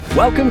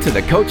Welcome to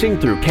the Coaching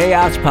Through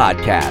Chaos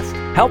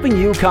podcast, helping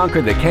you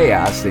conquer the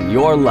chaos in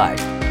your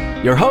life.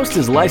 Your host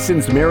is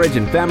licensed marriage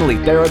and family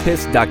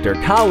therapist, Dr.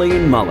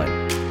 Colleen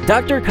Mullen.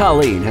 Dr.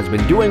 Colleen has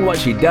been doing what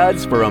she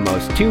does for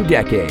almost 2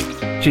 decades.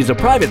 She's a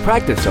private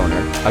practice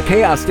owner, a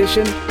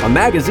chaostician, a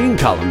magazine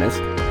columnist,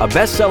 a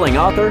best-selling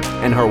author,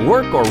 and her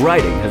work or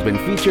writing has been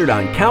featured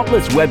on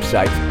countless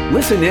websites.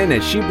 Listen in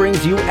as she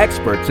brings you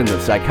experts in the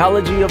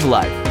psychology of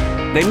life.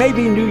 They may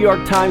be New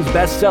York Times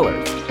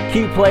bestsellers,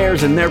 key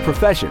players in their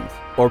professions,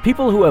 or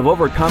people who have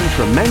overcome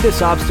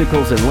tremendous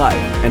obstacles in life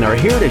and are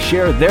here to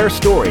share their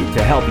story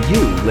to help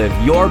you live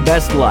your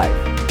best life.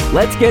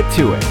 Let's get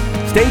to it.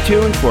 Stay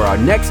tuned for our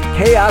next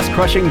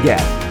chaos-crushing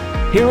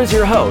guest. Here is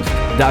your host,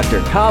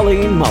 Dr.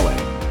 Colleen Mullen.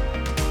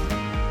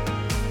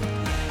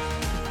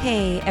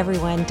 Hey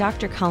everyone,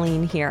 Dr.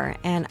 Colleen here,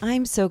 and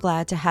I'm so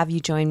glad to have you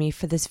join me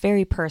for this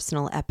very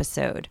personal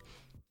episode.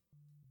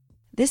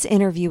 This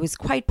interview is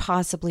quite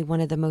possibly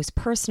one of the most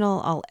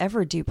personal I'll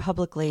ever do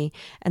publicly,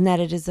 and that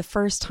it is the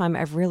first time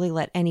I've really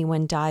let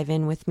anyone dive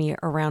in with me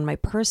around my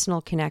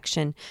personal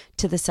connection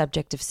to the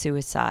subject of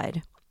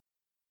suicide.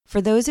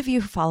 For those of you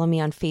who follow me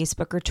on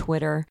Facebook or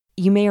Twitter,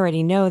 you may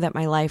already know that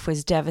my life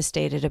was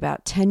devastated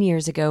about 10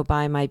 years ago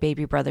by my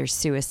baby brother's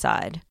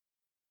suicide.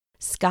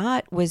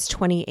 Scott was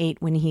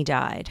 28 when he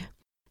died,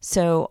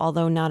 so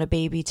although not a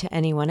baby to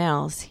anyone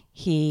else,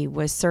 he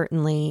was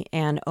certainly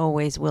and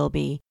always will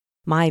be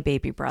my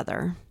baby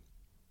brother.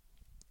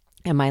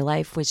 And my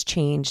life was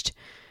changed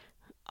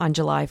on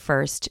July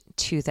 1st,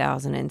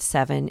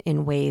 2007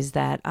 in ways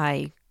that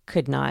I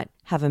could not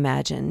have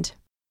imagined.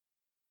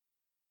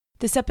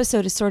 This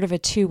episode is sort of a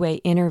two-way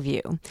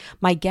interview.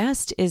 My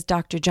guest is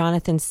Dr.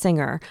 Jonathan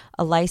Singer,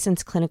 a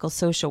licensed clinical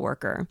social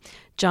worker.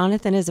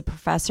 Jonathan is a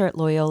professor at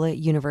Loyola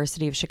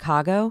University of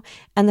Chicago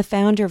and the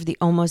founder of the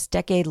almost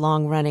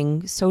decade-long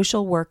running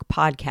Social Work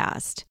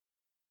podcast.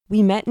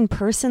 We met in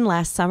person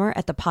last summer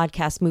at the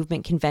Podcast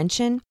Movement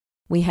Convention.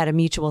 We had a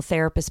mutual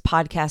therapist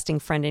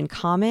podcasting friend in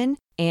common,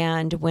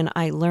 and when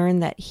I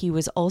learned that he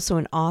was also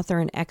an author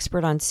and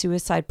expert on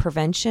suicide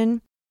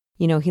prevention,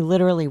 he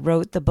literally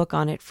wrote the book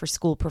on it for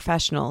school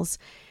professionals,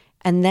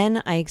 and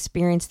then I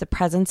experienced the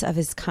presence of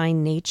his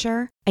kind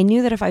nature. I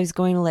knew that if I was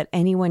going to let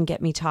anyone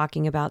get me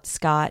talking about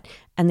Scott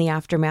and the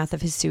aftermath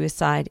of his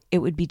suicide, it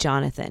would be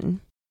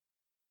Jonathan.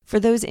 For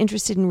those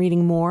interested in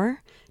reading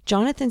more,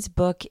 Jonathan's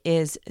book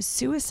is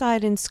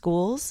Suicide in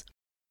Schools,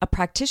 A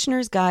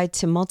Practitioner's Guide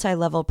to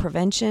Multi-Level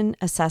Prevention,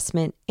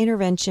 Assessment,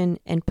 Intervention,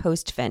 and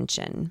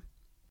Postvention.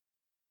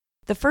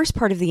 The first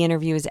part of the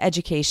interview is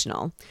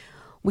educational.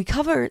 We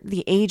cover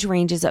the age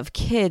ranges of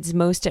kids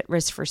most at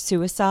risk for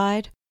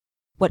suicide,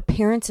 what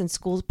parents and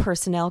school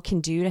personnel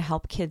can do to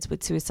help kids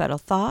with suicidal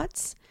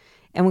thoughts,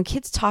 and when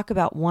kids talk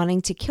about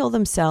wanting to kill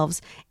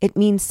themselves, it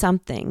means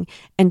something,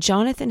 and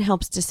Jonathan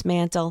helps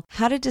dismantle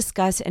how to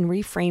discuss and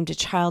reframe a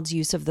child's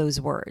use of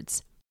those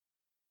words.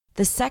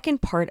 The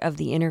second part of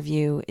the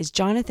interview is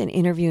Jonathan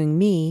interviewing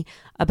me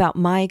about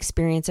my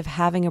experience of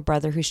having a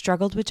brother who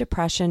struggled with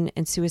depression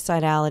and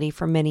suicidality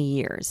for many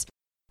years,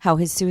 how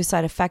his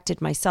suicide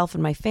affected myself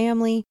and my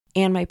family,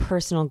 and my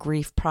personal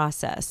grief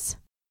process.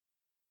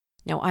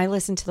 Now, I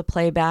listened to the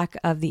playback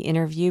of the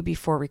interview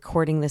before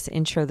recording this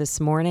intro this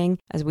morning,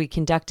 as we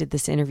conducted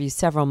this interview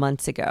several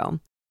months ago.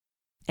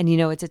 And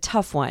it's a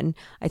tough one.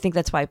 I think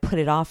that's why I put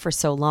it off for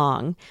so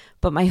long.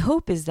 But my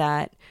hope is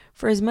that,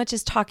 for as much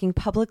as talking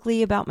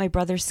publicly about my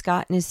brother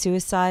Scott and his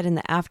suicide and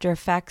the after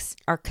effects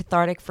are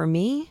cathartic for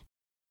me,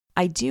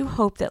 I do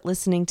hope that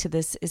listening to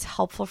this is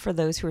helpful for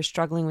those who are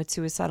struggling with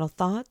suicidal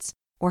thoughts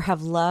or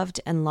have loved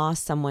and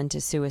lost someone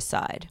to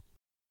suicide.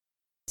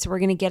 So we're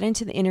going to get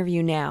into the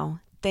interview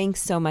now.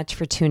 Thanks so much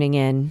for tuning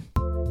in.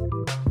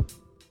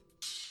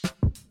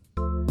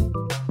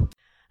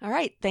 All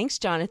right. Thanks,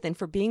 Jonathan,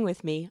 for being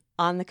with me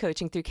on the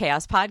Coaching Through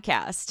Chaos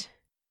podcast.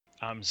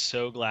 I'm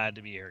so glad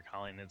to be here,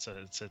 Colleen. It's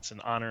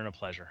an honor and a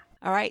pleasure.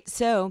 All right.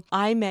 So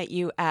I met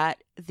you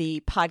at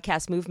the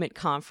Podcast Movement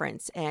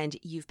Conference, and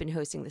you've been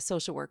hosting the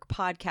Social Work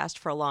podcast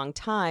for a long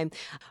time,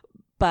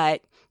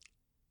 but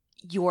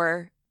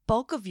your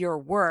bulk of your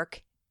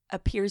work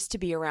appears to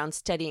be around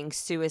studying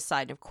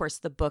suicide. And of course,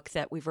 the book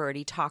that we've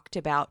already talked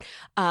about.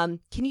 Can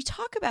you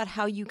talk about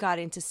how you got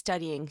into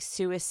studying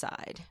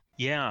suicide?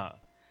 Yeah.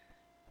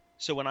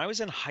 So when I was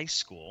in high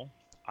school,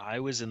 I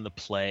was in the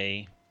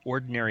play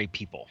Ordinary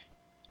People.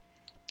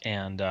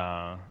 And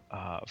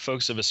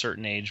folks of a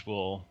certain age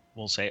will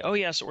say, oh,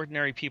 yes,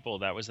 Ordinary People.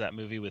 That was that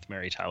movie with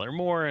Mary Tyler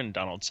Moore and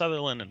Donald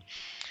Sutherland. And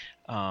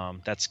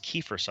that's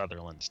Kiefer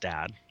Sutherland's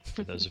dad,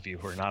 for those of you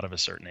who are not of a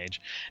certain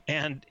age.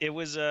 And it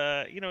was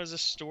a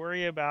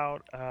story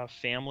about a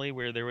family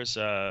where there was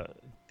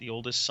the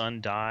oldest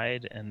son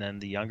died, and then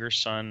the younger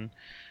son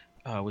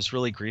was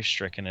really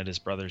grief-stricken at his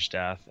brother's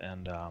death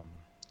and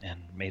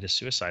made a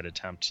suicide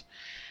attempt.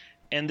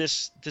 And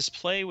this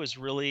play was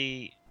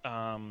really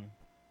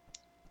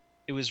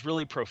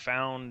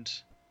profound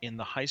in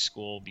the high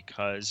school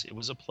because it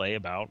was a play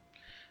about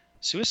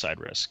suicide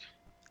risk.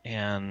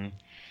 And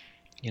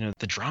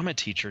the drama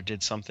teacher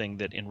did something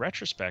that in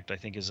retrospect I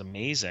think is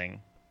amazing.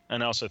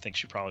 And I also think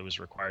she probably was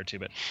required to,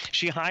 but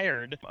she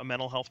hired a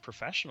mental health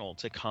professional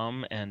to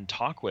come and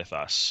talk with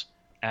us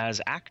as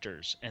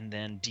actors and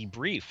then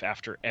debrief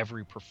after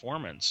every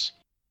performance.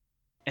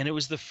 And it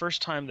was the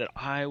first time that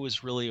I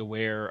was really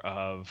aware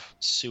of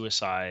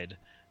suicide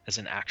as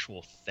an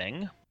actual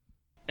thing.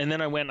 And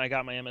then I went and I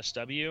got my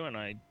MSW, and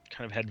I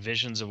kind of had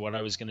visions of what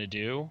I was going to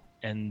do.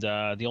 And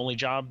the only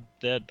job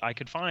that I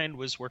could find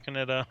was working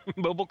at a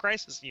mobile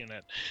crisis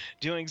unit,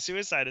 doing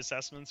suicide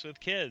assessments with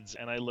kids.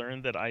 And I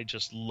learned that I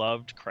just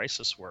loved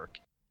crisis work.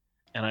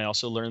 And I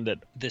also learned that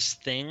this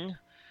thing,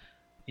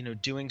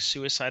 doing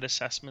suicide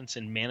assessments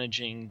and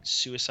managing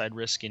suicide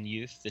risk in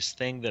youth, this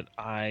thing that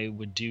I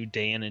would do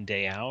day in and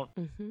day out,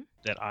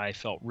 that I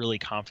felt really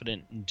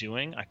confident in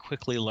doing, I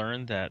quickly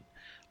learned that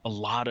a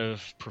lot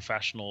of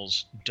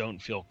professionals don't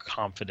feel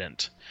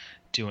confident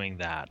doing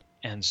that.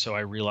 And so I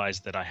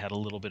realized that I had a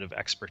little bit of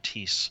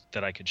expertise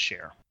that I could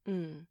share.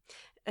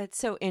 That's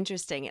so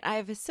interesting. I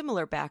have a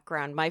similar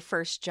background. My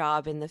first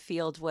job in the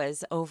field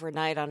was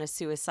overnight on a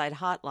suicide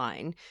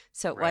hotline.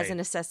 So it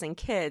wasn't assessing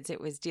kids. It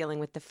was dealing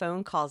with the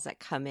phone calls that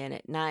come in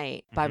at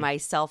night by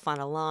myself on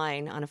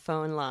a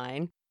phone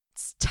line.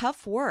 It's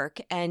tough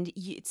work, and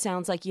it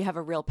sounds like you have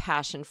a real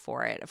passion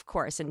for it, of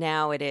course. And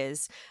now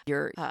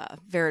you're a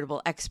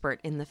veritable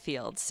expert in the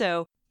field.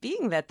 So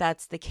being that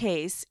that's the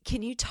case,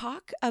 can you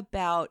talk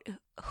about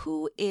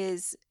who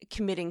is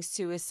committing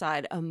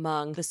suicide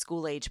among the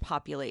school-age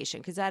population?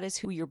 Because that is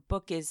who your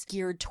book is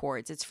geared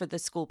towards. It's for the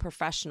school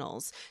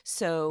professionals.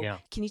 So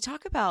Can you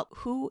talk about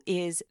who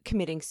is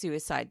committing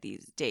suicide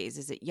these days?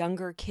 Is it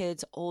younger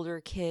kids,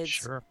 older kids?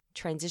 Sure.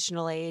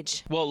 Transitional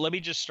age? Well, let me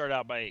just start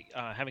out by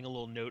having a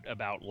little note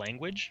about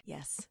language.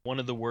 Yes. One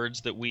of the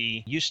words that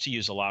we used to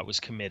use a lot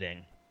was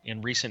committing. In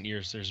recent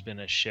years, there's been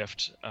a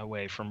shift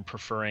away from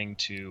preferring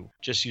to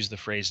just use the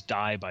phrase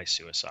die by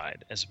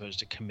suicide as opposed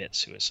to commit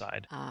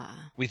suicide.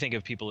 We think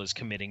of people as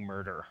committing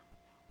murder,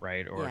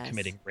 right? Or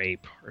committing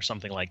rape or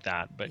something like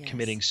that. But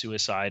committing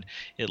suicide,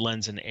 it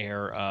lends an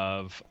air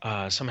of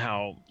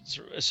somehow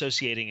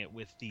associating it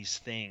with these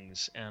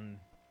things.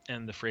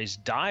 And the phrase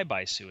die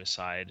by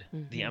suicide,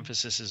 the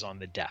emphasis is on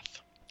the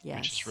death,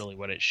 which is really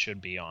what it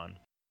should be on.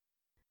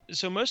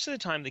 So most of the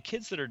time, the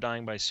kids that are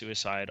dying by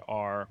suicide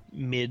are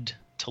mid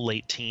to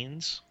late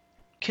teens.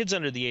 Kids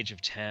under the age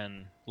of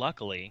 10,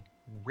 luckily,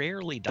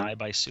 rarely die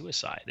by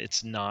suicide.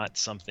 It's not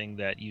something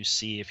that you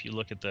see. If you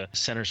look at the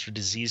Centers for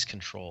Disease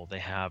Control, they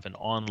have an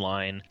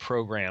online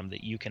program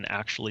that you can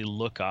actually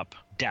look up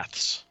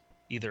deaths,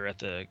 either at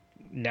the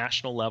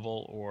national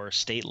level or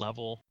state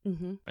level.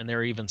 And there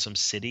are even some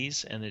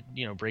cities, and it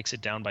breaks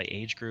it down by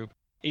age group.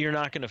 You're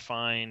not going to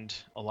find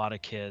a lot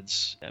of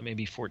kids,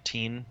 maybe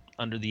 14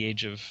 under the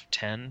age of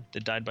 10,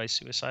 that died by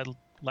suicide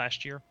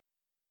last year.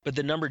 But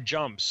the number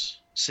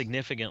jumps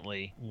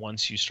significantly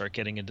once you start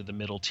getting into the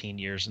middle teen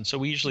years. And so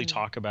we usually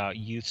talk about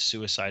youth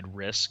suicide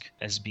risk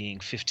as being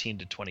 15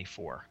 to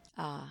 24.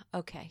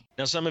 Okay.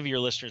 Now, some of your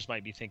listeners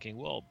might be thinking,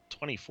 well,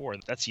 24,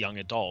 that's young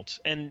adult.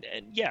 And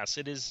yes,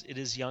 it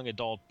is young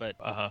adult, but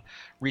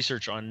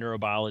research on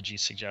neurobiology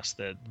suggests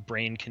that the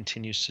brain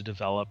continues to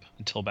develop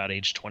until about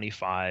age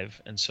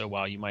 25. And so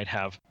while you might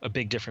have a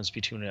big difference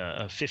between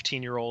a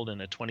 15-year-old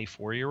and a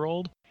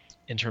 24-year-old,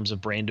 in terms of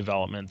brain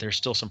development, there's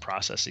still some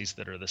processes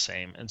that are the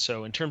same. And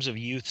so in terms of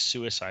youth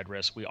suicide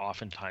risk, we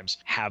oftentimes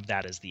have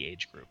that as the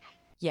age group.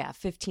 Yeah,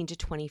 15 to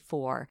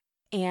 24.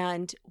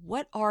 And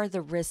what are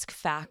the risk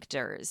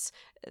factors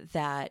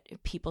that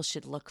people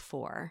should look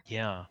for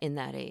in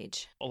that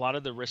age? A lot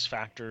of the risk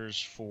factors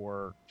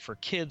for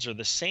kids are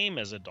the same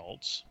as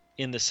adults,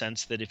 in the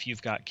sense that if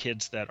you've got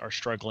kids that are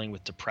struggling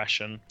with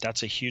depression,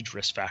 that's a huge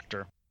risk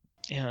factor.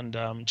 And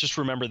just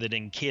remember that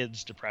in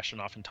kids, depression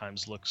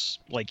oftentimes looks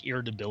like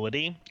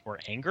irritability or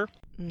anger.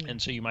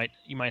 And so you might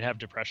have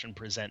depression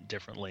present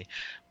differently,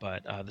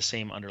 but the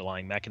same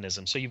underlying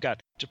mechanism. So you've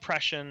got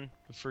depression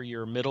for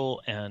your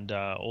middle and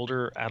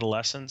older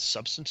adolescents,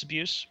 substance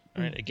abuse,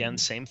 right? Again,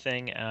 same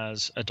thing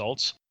as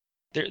adults.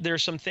 There are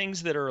some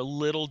things that are a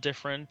little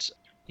different.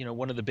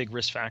 One of the big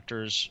risk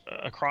factors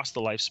across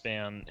the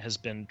lifespan has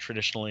been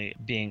traditionally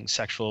being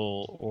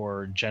sexual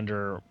or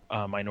gender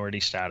minority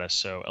status,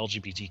 so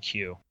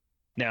LGBTQ.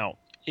 Now,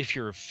 if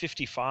you're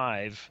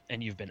 55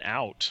 and you've been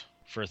out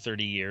for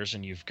 30 years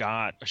and you've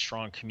got a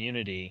strong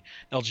community,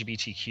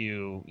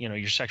 LGBTQ,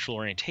 your sexual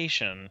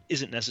orientation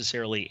isn't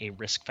necessarily a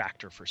risk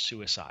factor for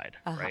suicide,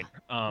 right?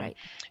 Right.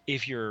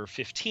 If you're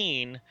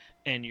 15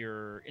 and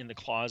you're in the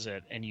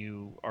closet and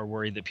you are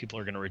worried that people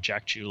are going to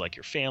reject you, like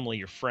your family,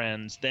 your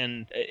friends,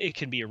 then it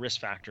can be a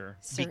risk factor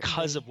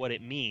because of what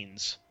it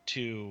means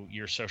to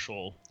your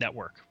social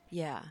network.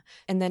 Yeah.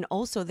 And then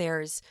also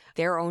there's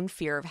their own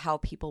fear of how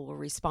people will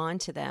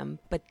respond to them.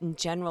 But in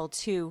general,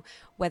 too,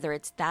 whether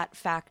it's that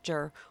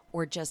factor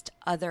or just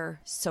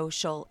other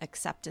social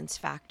acceptance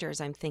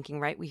factors, I'm thinking,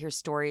 right? We hear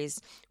stories.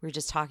 We were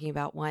just talking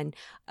about one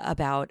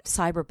about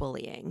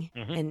cyberbullying.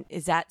 Mm-hmm. And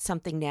is that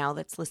something now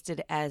that's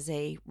listed as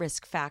a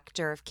risk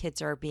factor if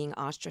kids are being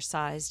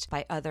ostracized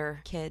by other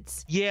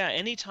kids? Yeah,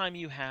 anytime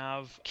you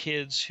have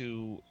kids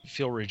who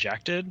feel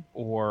rejected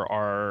or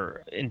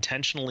are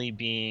intentionally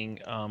being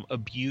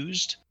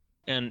abused,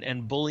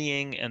 and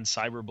bullying and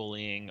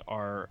cyberbullying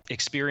are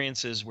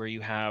experiences where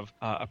you have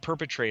a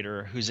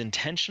perpetrator who's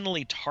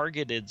intentionally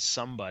targeted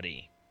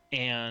somebody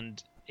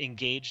and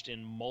engaged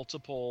in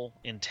multiple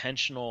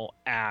intentional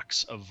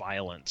acts of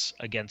violence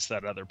against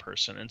that other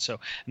person. And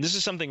this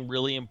is something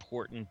really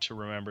important to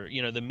remember.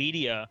 The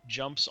media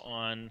jumps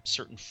on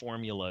certain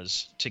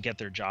formulas to get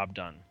their job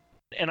done.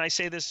 And I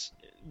say this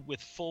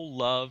with full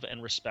love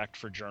and respect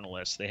for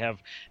journalists. They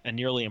have a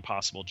nearly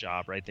impossible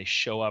job, right? They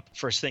show up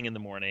first thing in the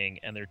morning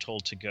and they're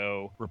told to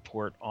go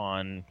report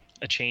on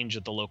a change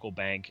at the local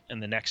bank.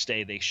 And the next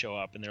day they show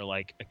up and they're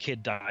like, a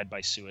kid died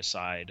by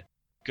suicide.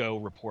 Go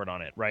report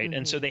on it, right? Mm-hmm.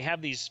 And so they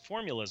have these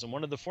formulas. And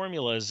one of the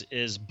formulas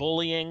is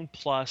bullying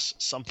plus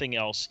something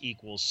else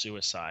equals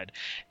suicide.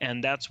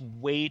 And that's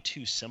way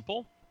too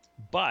simple.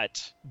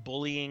 But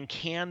bullying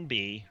can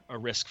be a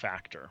risk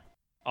factor.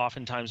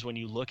 Oftentimes when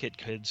you look at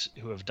kids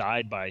who have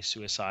died by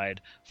suicide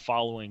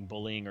following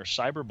bullying or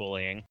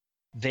cyberbullying,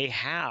 they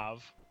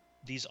have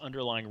these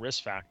underlying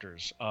risk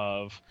factors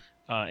of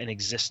an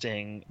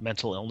existing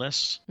mental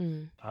illness.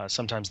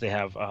 Sometimes they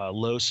have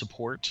low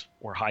support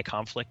or high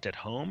conflict at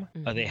home.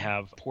 They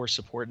have poor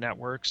support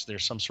networks.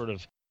 There's some sort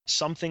of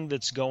something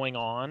that's going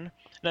on.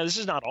 Now, this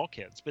is not all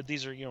kids, but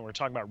these are, we're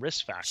talking about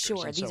risk factors.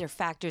 Sure, these are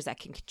factors that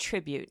can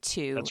contribute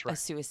to a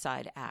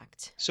suicide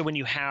act. So when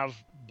you have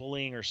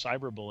bullying or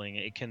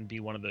cyberbullying, it can be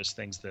one of those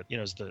things that,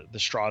 is the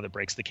straw that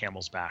breaks the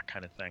camel's back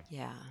kind of thing.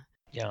 Yeah.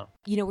 Yeah.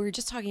 We were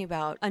just talking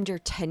about under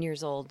 10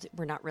 years old,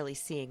 we're not really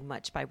seeing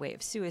much by way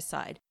of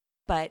suicide.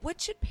 But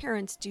what should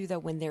parents do, though,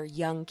 when their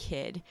young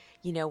kid,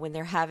 when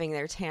they're having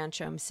their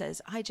tantrum,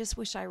 says, I just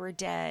wish I were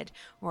dead,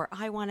 or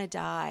I want to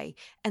die,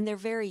 and they're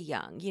very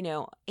young,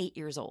 8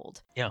 years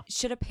old? Yeah.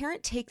 Should a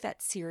parent take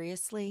that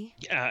seriously?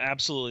 Yeah,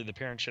 absolutely. The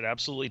parent should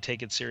absolutely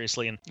take it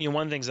seriously. And,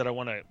 one of the things that I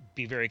want to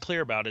be very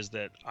clear about is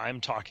that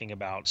I'm talking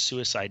about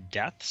suicide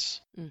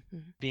deaths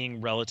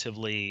being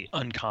relatively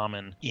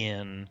uncommon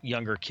in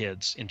younger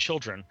kids, in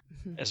children,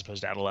 as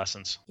opposed to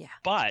adolescents. Yeah.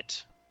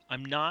 But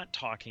I'm not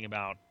talking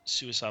about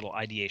suicidal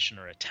ideation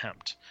or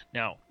attempt.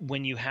 Now,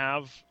 when you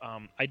have,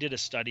 I did a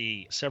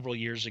study several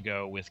years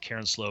ago with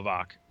Karen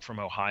Slovak from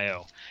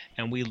Ohio,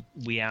 and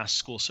we asked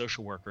school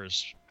social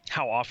workers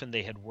how often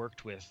they had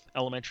worked with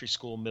elementary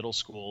school, middle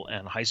school,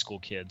 and high school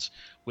kids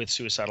with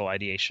suicidal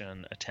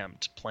ideation,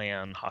 attempt,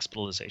 plan,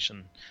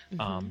 hospitalization,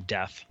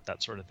 death,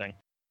 that sort of thing.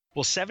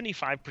 Well,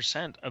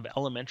 75% of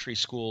elementary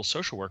school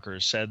social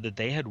workers said that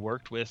they had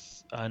worked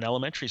with an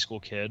elementary school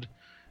kid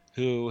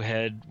who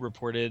had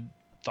reported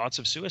thoughts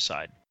of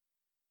suicide.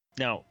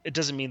 Now, it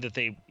doesn't mean that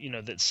that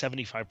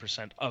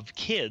 75% of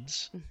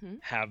kids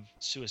have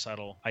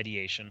suicidal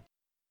ideation,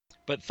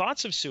 but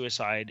thoughts of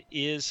suicide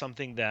is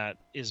something that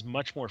is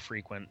much more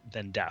frequent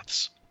than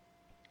deaths.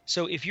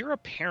 So if you're a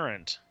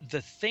parent,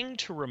 the thing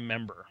to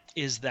remember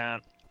is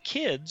that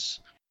kids,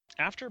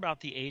 after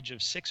about the age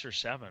of 6 or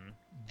 7,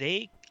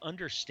 they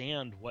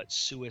understand what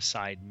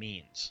suicide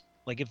means.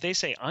 Like if they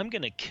say, I'm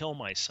going to kill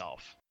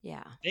myself,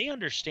 yeah, they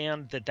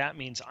understand that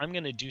means I'm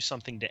going to do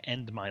something to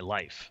end my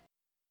life.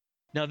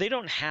 Now, they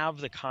don't have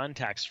the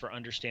context for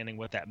understanding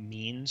what that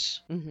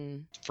means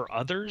for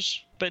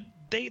others, but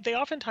they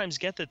oftentimes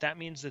get that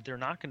means that they're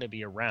not going to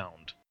be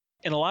around.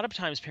 And a lot of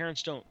times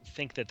parents don't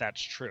think that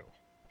that's true,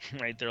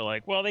 right? They're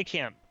like, well, they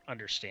can't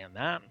understand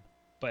that,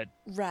 but...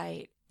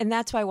 Right. And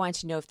that's why I want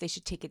to know if they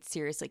should take it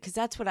seriously, because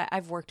that's what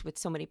I've worked with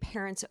so many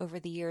parents over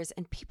the years,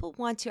 and people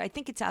want to, I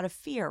think it's out of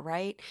fear,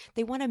 right?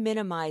 They want to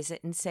minimize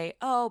it and say,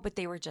 oh, but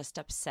they were just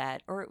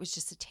upset, or it was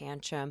just a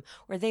tantrum,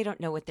 or they don't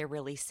know what they're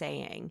really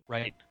saying.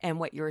 Right. And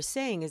what you're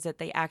saying is that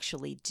they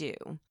actually do.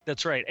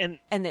 That's right. And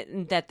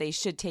that they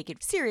should take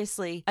it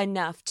seriously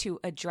enough to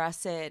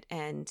address it.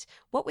 And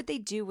what would they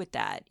do with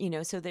that?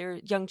 So their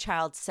young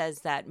child says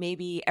that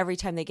maybe every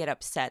time they get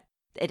upset,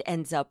 it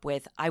ends up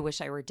with, I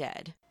wish I were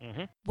dead.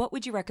 What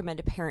would you recommend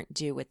a parent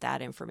do with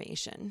that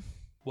information?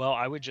 Well,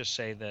 I would just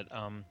say that,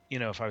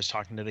 if I was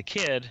talking to the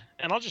kid,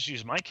 and I'll just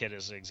use my kid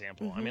as an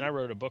example. I mean, I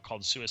wrote a book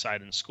called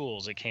Suicide in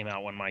Schools. It came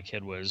out when my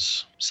kid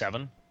was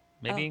 7,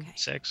 maybe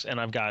 6. And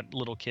I've got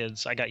little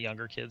kids. I got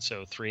younger kids,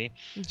 so 3.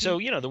 So,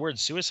 the word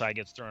suicide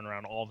gets thrown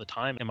around all the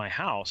time in my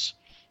house.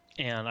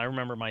 And I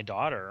remember my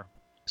daughter,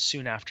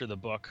 soon after the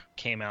book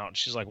came out,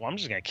 she's like, well, I'm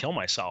just going to kill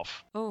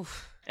myself. Oh.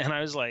 And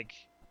I was like,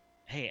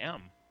 hey,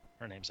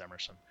 her name's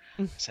Emerson.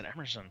 I said,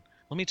 Emerson,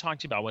 let me talk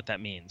to you about what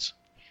that means.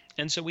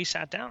 And so we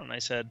sat down and I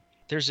said,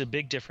 there's a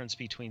big difference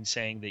between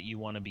saying that you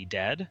want to be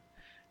dead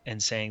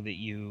and saying that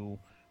you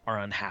are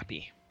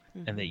unhappy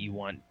and that you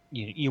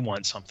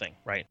want something,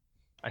 right?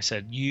 I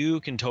said, you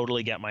can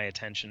totally get my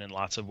attention in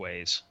lots of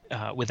ways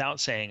without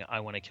saying, I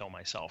want to kill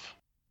myself.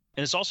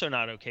 And it's also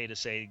not okay to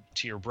say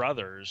to your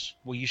brothers,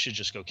 well, you should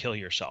just go kill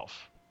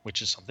yourself,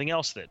 which is something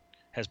else that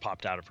has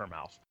popped out of her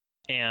mouth.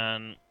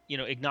 And,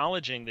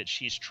 acknowledging that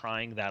she's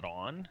trying that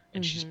on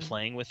and she's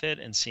playing with it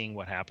and seeing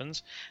what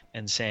happens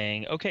and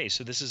saying, okay,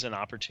 so this is an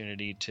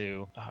opportunity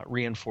to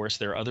reinforce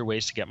there are other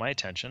ways to get my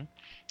attention,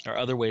 or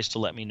other ways to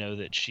let me know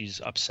that she's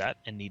upset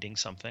and needing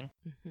something,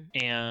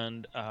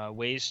 and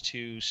ways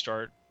to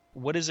start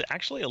what is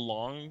actually a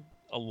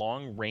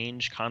long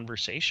range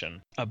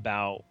conversation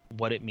about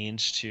what it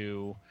means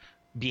to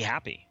be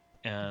happy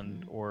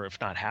and, or if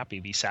not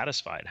happy, be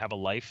satisfied, have a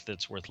life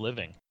that's worth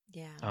living.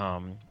 Yeah.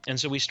 And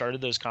so we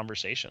started those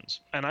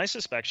conversations, and I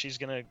suspect she's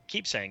going to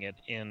keep saying it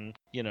in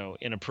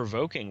a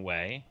provoking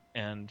way,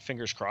 and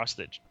fingers crossed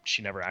that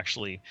she never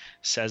actually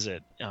says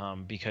it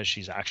because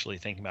she's actually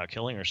thinking about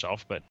killing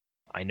herself. But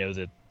I know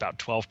that about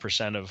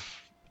 12% of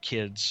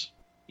kids,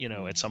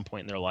 at some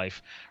point in their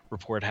life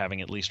report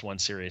having at least one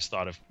serious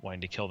thought of wanting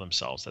to kill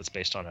themselves. That's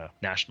based on a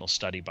national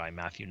study by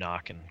Matthew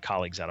Knock and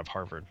colleagues out of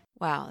Harvard.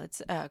 Wow,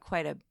 it's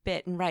quite a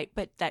bit. And right,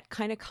 but that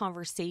kind of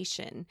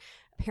conversation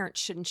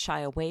parents shouldn't shy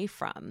away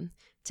from,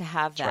 to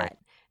have that. Right.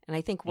 And I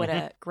think what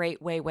a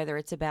great way, whether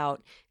it's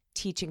about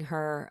teaching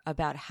her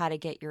about how to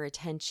get your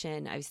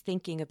attention. I was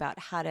thinking about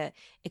how to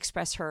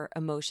express her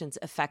emotions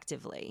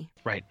effectively.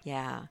 Right.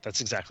 Yeah. That's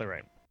exactly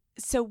right.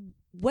 So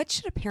what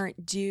should a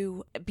parent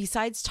do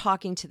besides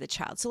talking to the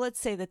child? So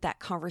let's say that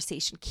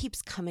conversation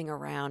keeps coming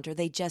around, or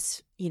they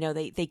just,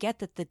 they get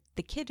that the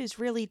kid is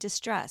really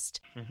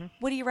distressed.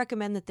 What do you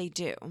recommend that they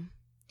do?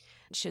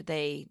 Should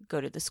they go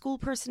to the school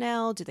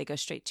personnel? Do they go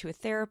straight to a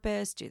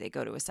therapist? Do they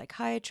go to a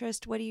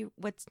psychiatrist? What do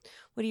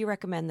you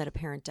recommend that a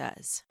parent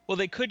does? Well,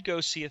 they could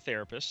go see a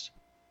therapist.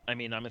 I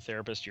mean, I'm a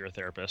therapist, you're a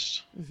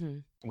therapist.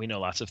 We know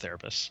lots of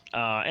therapists.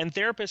 And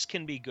therapists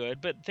can be good,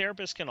 but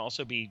therapists can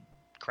also be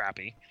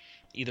crappy,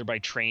 either by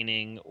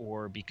training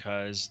or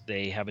because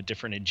they have a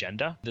different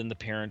agenda than the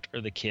parent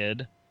or the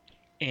kid.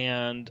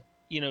 And,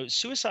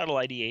 suicidal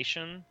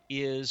ideation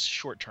is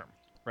short term.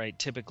 Right?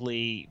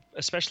 Typically,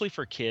 especially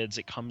for kids,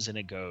 it comes and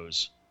it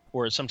goes,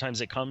 or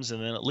sometimes it comes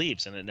and then it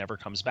leaves and it never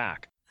comes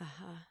back.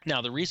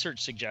 Now, the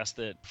research suggests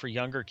that for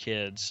younger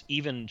kids,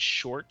 even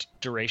short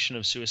duration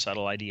of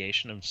suicidal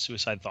ideation, of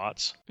suicide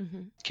thoughts,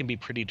 can be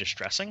pretty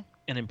distressing.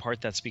 And in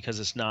part, that's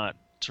because it's not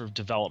sort of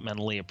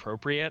developmentally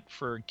appropriate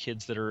for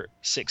kids that are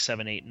 6,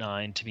 7, 8,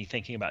 9 to be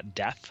thinking about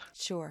death.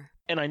 Sure.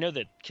 And I know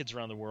that kids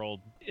around the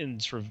world in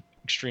sort of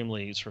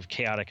extremely sort of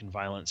chaotic and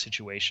violent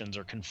situations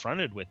are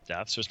confronted with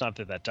death. So it's not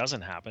that that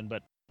doesn't happen,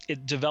 but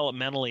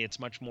developmentally, it's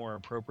much more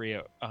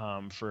appropriate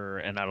for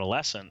an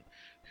adolescent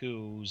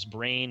whose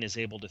brain is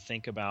able to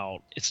think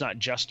about, it's not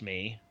just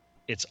me,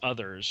 it's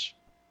others.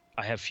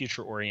 I have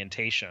future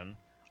orientation.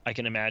 I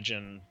can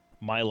imagine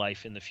my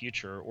life in the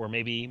future, or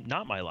maybe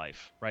not my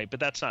life, right? But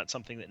that's not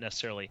something that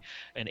necessarily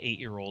an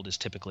 8-year-old is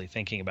typically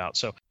thinking about.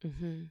 So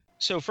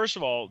So first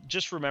of all,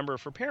 just remember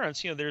for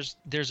parents,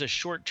 there's a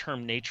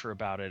short-term nature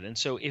about it. And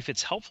so if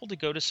it's helpful to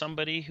go to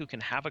somebody who can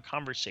have a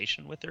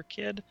conversation with their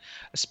kid,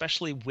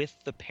 especially with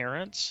the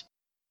parents,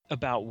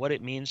 about what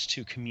it means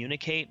to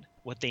communicate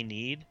what they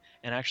need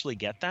and actually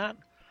get that,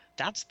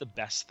 that's the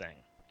best thing.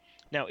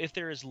 Now, if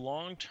there is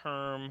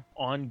long-term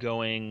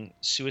ongoing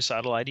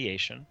suicidal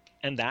ideation,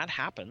 and that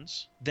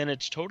happens, then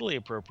it's totally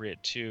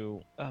appropriate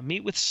to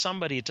meet with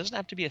somebody. It doesn't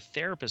have to be a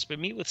therapist, but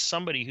meet with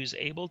somebody who's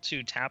able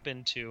to tap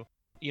into,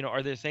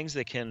 are there things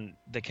that can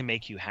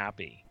make you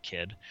happy,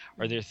 kid?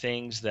 Are there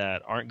things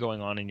that aren't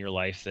going on in your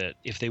life that,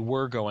 if they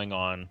were going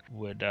on,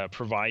 would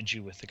provide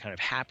you with the kind of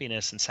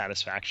happiness and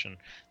satisfaction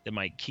that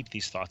might keep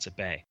these thoughts at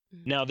bay?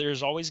 Now,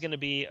 there's always going to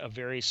be a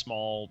very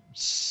small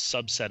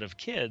subset of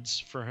kids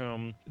for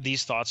whom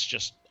these thoughts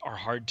just are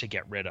hard to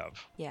get rid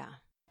of. Yeah.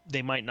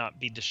 They might not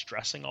be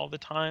distressing all the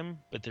time,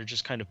 but they're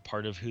just kind of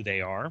part of who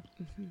they are.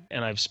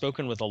 And I've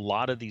spoken with a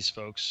lot of these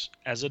folks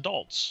as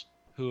adults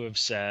who have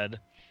said,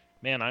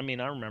 man, I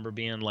remember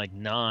being like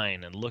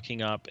 9 and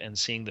looking up and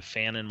seeing the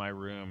fan in my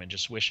room and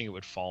just wishing it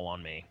would fall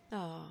on me.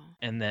 Oh.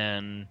 And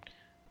then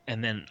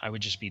I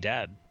would just be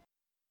dead.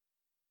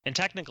 And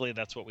technically,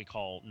 that's what we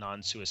call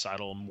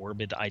non-suicidal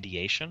morbid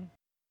ideation.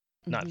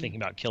 Not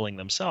thinking about killing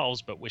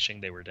themselves, but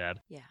wishing they were dead.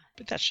 Yeah.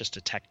 But that's just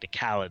a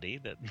technicality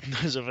that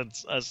those of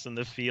us in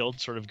the field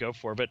sort of go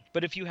for. But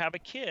if you have a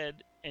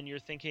kid and you're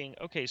thinking,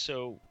 okay,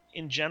 so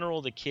in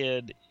general, the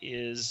kid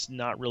is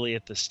not really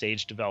at the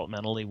stage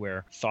developmentally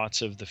where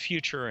thoughts of the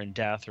future and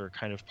death are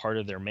kind of part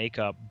of their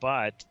makeup,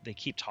 but they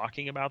keep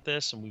talking about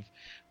this and we've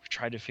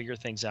tried to figure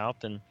things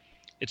out, then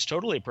it's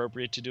totally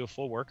appropriate to do a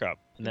full workup.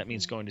 And that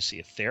means going to see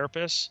a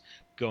therapist,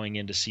 going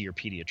in to see your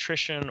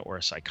pediatrician or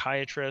a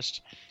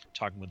psychiatrist,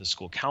 talking with the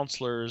school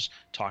counselors,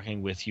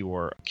 talking with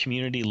your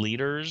community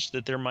leaders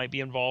that there might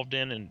be involved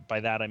in. And by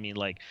that, I mean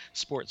like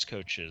sports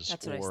coaches.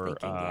 That's what or I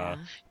was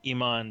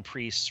thinking, imam,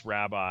 priests,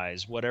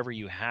 rabbis, whatever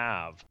you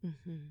have,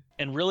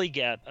 and really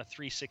get a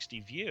 360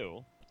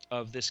 view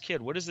of this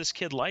kid. What is this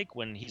kid like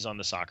when he's on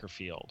the soccer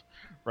field,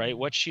 right?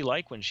 What's she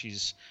like when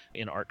she's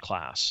in art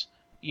class?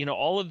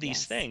 all of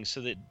these Yes. things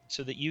so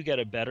that you get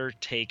a better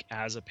take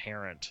as a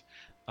parent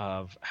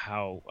of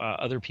how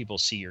other people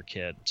see your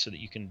kid, so that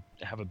you can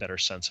have a better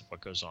sense of what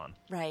goes on.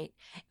 Right.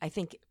 I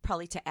think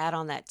probably to add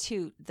on that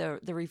too, the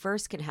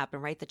reverse can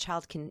happen, right? The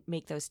child can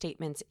make those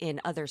statements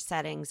in other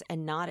settings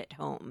and not at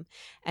home.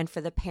 And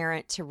for the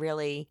parent to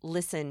really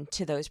listen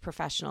to those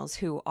professionals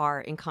who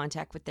are in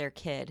contact with their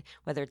kid,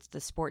 whether it's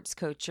the sports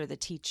coach or the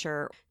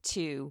teacher,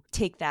 to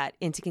take that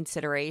into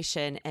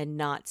consideration and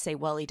not say,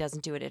 well, he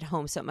doesn't do it at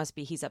home, so it must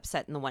be he's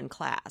upset in the one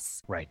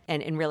class. Right.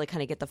 And really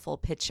kind of get the full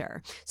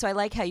picture. So I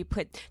like how you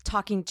put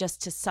talking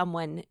just to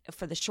someone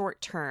for the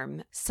short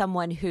term,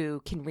 someone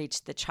who can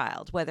reach the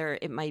child, whether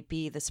it might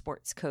be the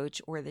sports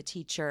coach or the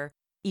teacher,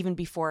 even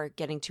before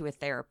getting to a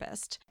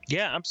therapist.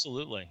 Yeah,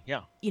 absolutely.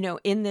 Yeah.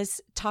 In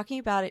this, talking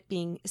about it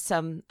being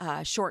some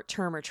short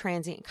term or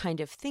transient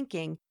kind of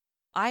thinking,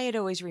 I had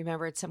always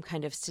remembered some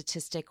kind of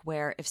statistic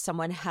where if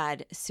someone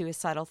had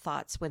suicidal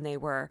thoughts when they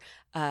were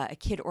a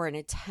kid, or an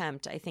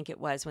attempt, I think it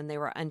was when they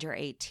were under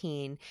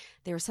 18,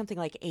 they were something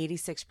like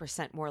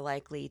 86% more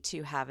likely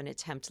to have an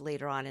attempt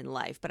later on in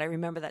life. But I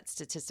remember that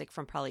statistic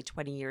from probably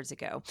 20 years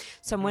ago.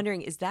 So I'm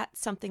wondering, is that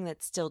something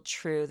that's still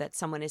true, that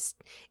someone is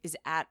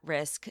at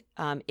risk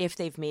if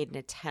they've made an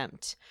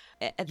attempt?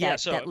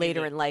 That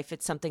later in life,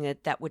 it's something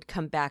that would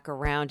come back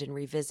around and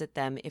revisit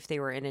them if they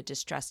were in a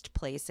distressed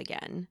place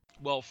again?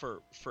 Well,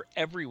 for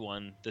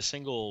everyone, the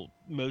single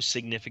most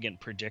significant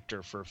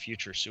predictor for a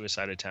future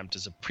suicide attempt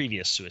is a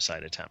previous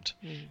suicide attempt.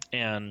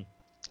 And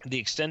the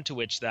extent to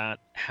which that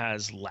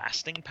has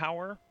lasting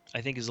power,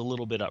 I think, is a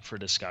little bit up for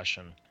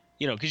discussion.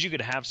 Because you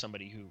could have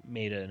somebody who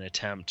made an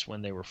attempt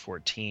when they were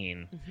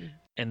 14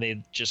 and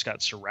they just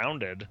got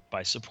surrounded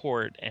by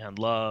support and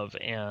love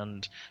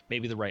and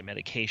maybe the right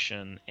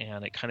medication,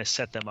 and it kind of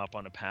set them up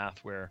on a path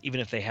where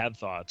even if they had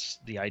thoughts,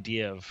 the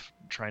idea of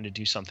trying to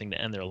do something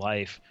to end their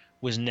life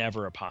was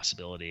never a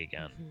possibility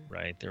again,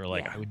 right? They were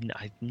like,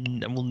 I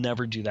will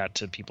never do that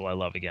to people I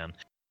love again.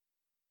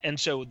 And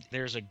so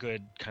there's a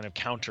good kind of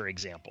counter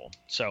example.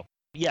 So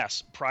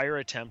yes, prior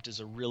attempt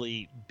is a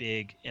really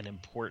big and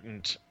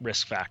important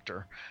risk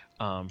factor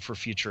for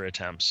future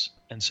attempts.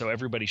 And so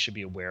everybody should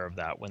be aware of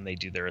that when they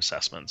do their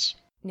assessments.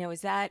 Now,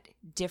 is that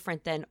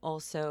different than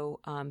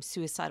also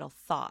suicidal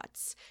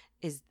thoughts?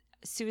 Is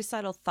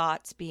suicidal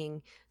thoughts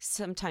being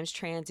sometimes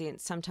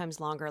transient,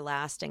 sometimes longer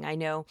lasting? I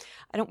know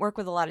I don't work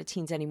with a lot of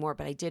teens anymore,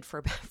 but I did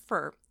for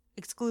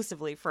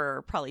exclusively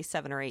for probably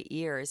 7 or 8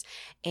 years.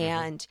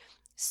 And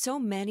so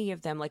many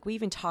of them, like we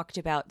even talked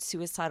about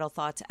suicidal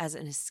thoughts as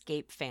an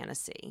escape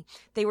fantasy.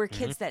 They were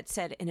kids that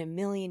said in a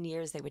million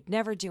years they would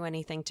never do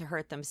anything to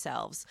hurt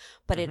themselves,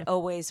 but it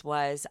always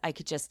was, I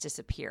could just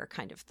disappear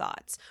kind of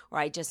thoughts, or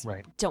I just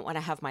don't want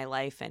to have my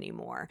life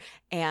anymore.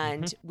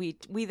 And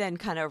we then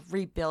kind of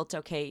rebuilt,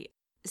 okay,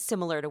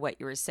 similar to what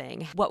you were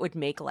saying, what would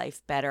make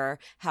life better?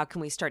 How can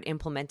we start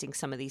implementing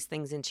some of these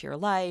things into your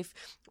life?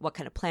 What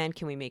kind of plan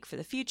can we make for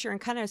the future? And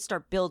kind of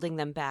start building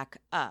them back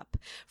up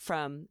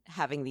from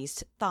having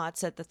these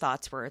thoughts, that the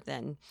thoughts were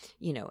then,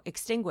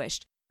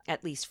 extinguished,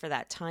 at least for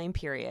that time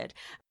period.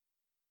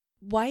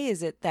 Why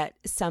is it that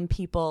some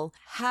people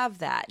have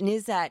that? And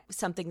is that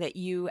something that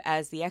you,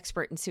 as the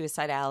expert in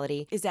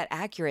suicidality, is that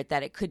accurate,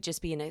 that it could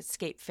just be an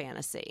escape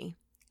fantasy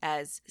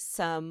as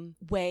some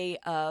way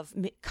of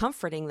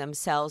comforting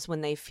themselves when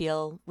they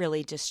feel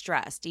really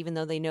distressed, even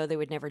though they know they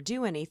would never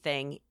do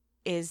anything?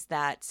 Is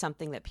that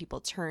something that people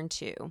turn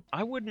to?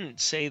 I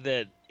wouldn't say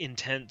that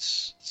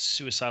intense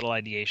suicidal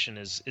ideation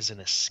is an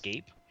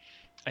escape.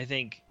 I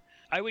think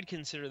I would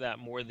consider that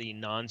more the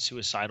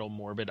non-suicidal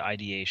morbid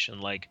ideation.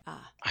 Like,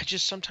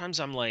 sometimes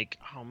I'm like,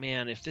 oh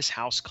man, if this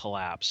house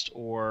collapsed,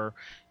 or,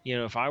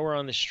 if I were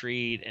on the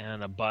street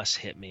and a bus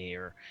hit me,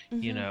 or,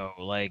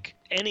 like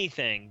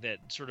anything that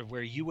sort of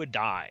where you would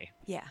die.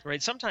 Yeah.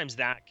 Right. Sometimes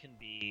that can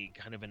be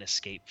kind of an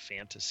escape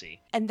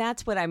fantasy. And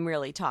that's what I'm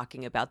really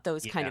talking about,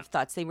 those kind of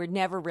thoughts. They were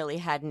never really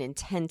had an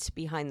intent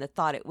behind the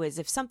thought. It was,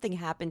 if something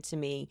happened to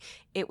me,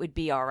 it would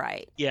be all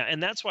right. Yeah.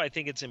 And that's why I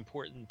think it's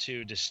important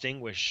to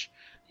distinguish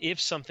if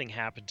something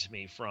happened to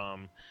me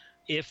from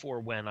if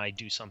or when I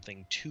do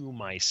something to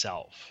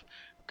myself,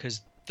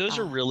 because those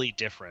are really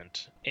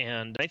different.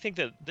 And I think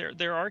that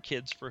there are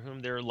kids for whom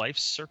their life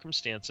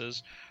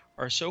circumstances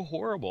are so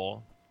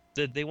horrible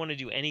that they want to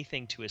do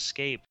anything to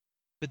escape,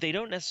 but they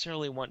don't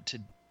necessarily want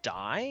to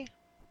die,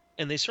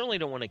 and they certainly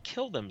don't want to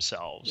kill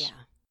themselves.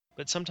 Yeah.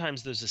 But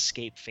sometimes those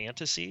escape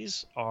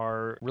fantasies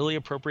are really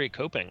appropriate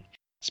coping,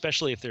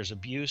 especially if there's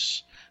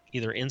abuse,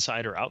 either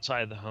inside or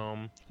outside the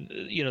home,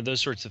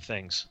 those sorts of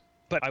things.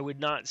 But I would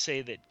not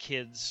say that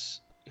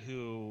kids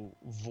who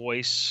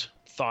voice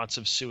thoughts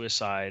of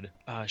suicide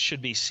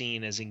should be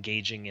seen as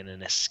engaging in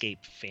an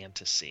escape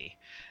fantasy.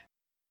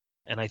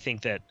 And I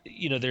think that,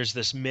 there's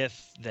this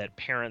myth that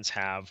parents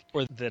have,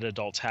 or that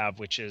adults have,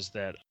 which is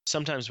that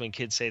sometimes when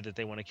kids say that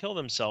they want to kill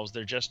themselves,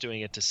 they're just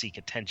doing it to seek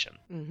attention.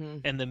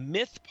 And the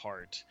myth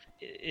part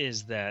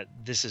is that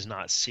this is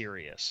not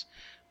serious.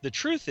 The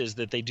truth is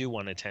that they do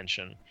want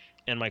attention.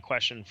 And my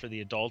question for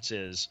the adults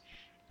is,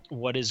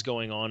 what is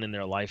going on in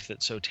their life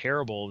that's so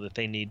terrible that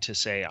they need to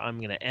say, I'm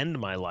going to end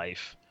my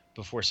life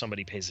before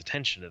somebody pays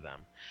attention to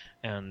them.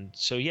 And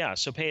so,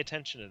 so pay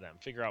attention to them,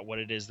 figure out what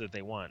it is that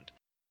they want.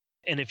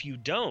 And if you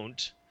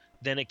don't,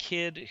 then a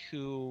kid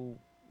who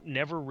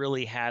never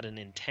really had an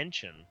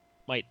intention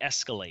might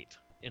escalate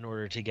in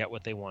order to get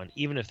what they want,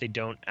 even if they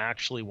don't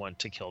actually want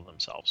to kill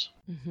themselves.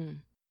 Mm-hmm.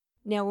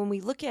 Now, when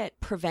we look at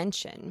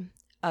prevention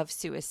of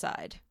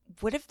suicide,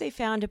 what have they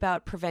found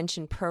about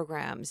prevention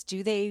programs?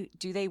 Do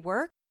they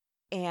work?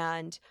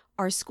 And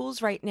are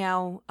schools right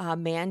now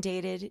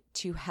mandated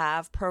to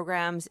have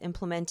programs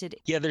implemented?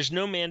 Yeah, there's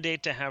no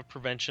mandate to have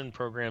prevention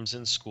programs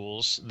in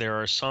schools. There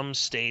are some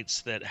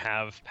states that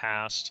have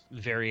passed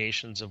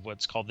variations of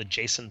what's called the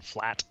Jason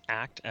Flatt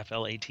Act,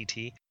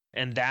 F-L-A-T-T.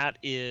 And that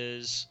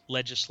is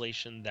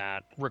legislation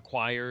that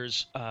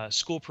requires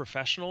school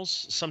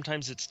professionals,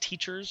 sometimes it's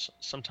teachers,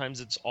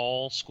 sometimes it's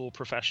all school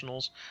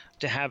professionals,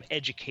 to have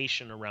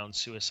education around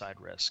suicide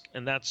risk.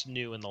 And that's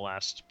new in the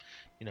last,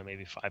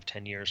 maybe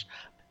 5-10 years.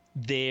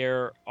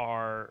 There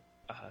are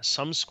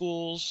some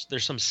schools,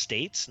 there's some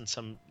states and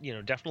some,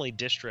 definitely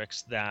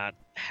districts that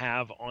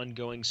have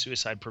ongoing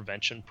suicide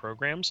prevention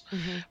programs.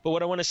 Mm-hmm. But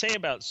what I want to say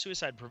about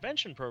suicide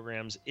prevention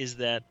programs is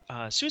that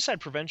suicide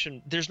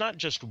prevention, there's not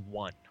just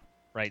one.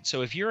 Right.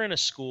 So if you're in a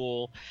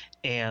school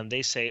and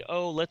they say,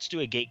 oh, let's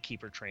do a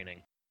gatekeeper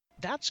training,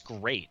 that's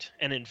great.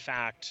 And in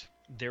fact,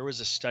 there was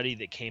a study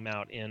that came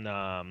out in,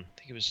 I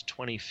think it was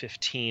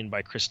 2015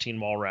 by Christine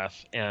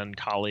Walrath and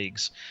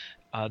colleagues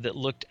that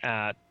looked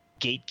at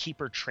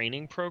gatekeeper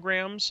training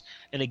programs.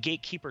 And a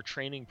gatekeeper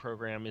training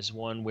program is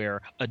one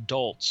where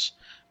adults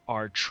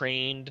are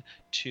trained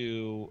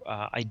to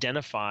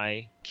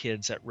identify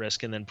kids at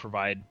risk and then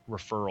provide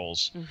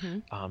referrals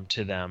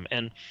to them.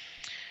 And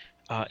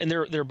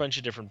there are a bunch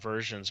of different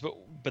versions,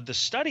 but the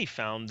study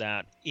found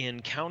that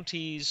in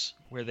counties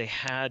where they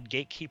had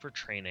gatekeeper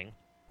training,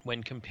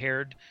 when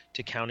compared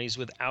to counties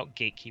without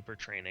gatekeeper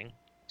training,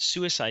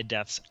 suicide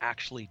deaths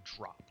actually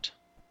dropped.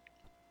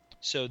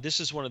 So this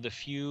is one of the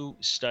few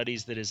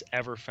studies that has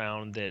ever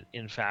found that,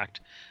 in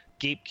fact,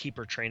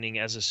 gatekeeper training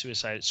as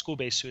a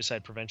school-based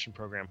suicide prevention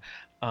program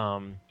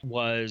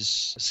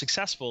was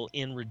successful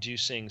in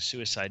reducing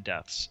suicide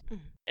deaths.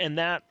 Mm-hmm. And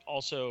that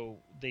also,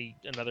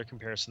 another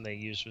comparison they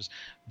used was,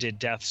 did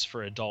deaths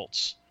for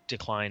adults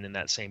decline in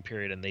that same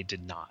period? And they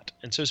did not.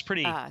 And so it's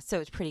pretty... So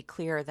it's pretty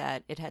clear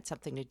that it had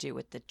something to do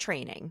with the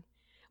training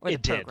or the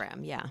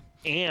program. Yeah.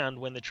 And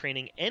when the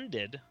training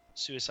ended,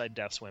 suicide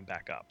deaths went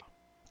back up.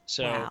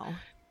 So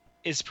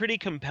It's pretty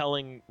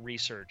compelling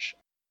research.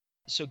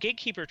 So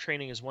gatekeeper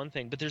training is one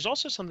thing, but there's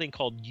also something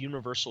called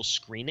universal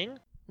screening.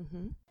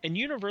 Mm-hmm. And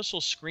universal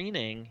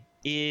screening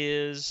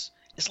is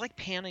like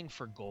panning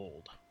for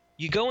gold.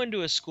 You go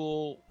into a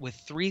school with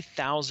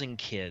 3,000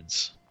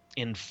 kids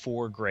in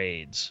 4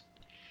 grades,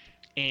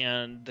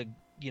 and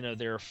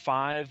there are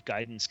 5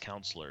 guidance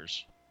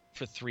counselors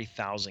for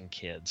 3,000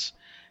 kids,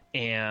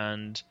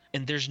 and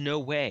there's no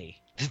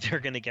way that they're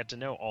going to get to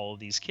know all of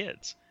these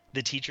kids.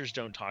 The teachers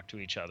don't talk to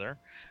each other.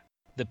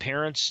 The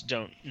parents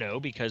don't know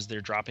because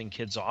they're dropping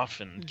kids off,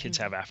 and kids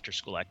have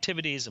after-school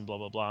activities and blah,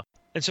 blah, blah.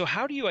 And so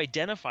how do you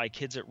identify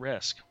kids at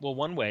risk? Well,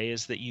 one way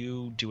is that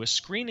you do a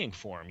screening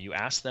form. You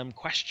ask them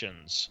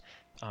questions,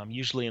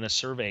 usually in a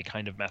survey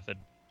kind of method.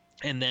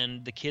 And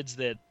then the kids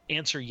that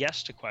answer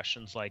yes to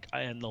questions like,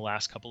 in the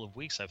last couple of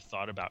weeks,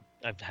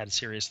 I've had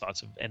serious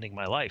thoughts of ending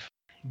my life.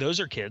 Those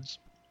are kids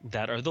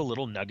that are the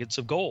little nuggets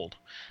of gold.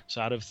 So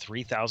out of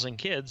 3,000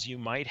 kids, you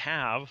might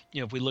have,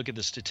 if we look at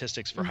the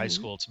statistics for high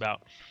school, it's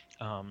about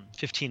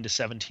 15 to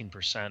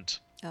 17%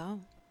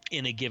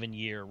 in a given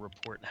year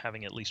report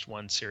having at least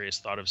one serious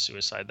thought of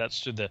suicide. That's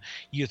through the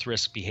Youth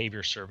Risk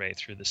Behavior Survey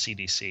through the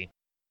CDC.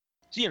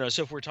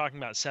 So if we're talking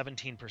about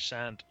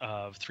 17%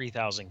 of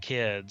 3,000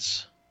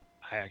 kids,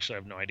 I actually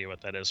have no idea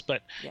what that is,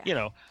 but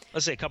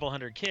let's say a couple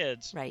hundred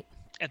kids. Right.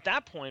 At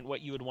that point,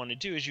 what you would want to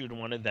do is you would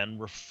want to then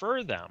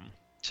refer them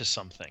to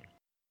something.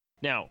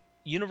 Now,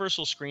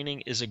 universal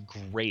screening is a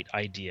great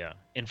idea.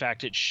 In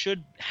fact, it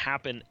should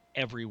happen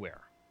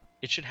everywhere.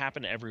 It should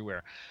happen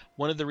everywhere.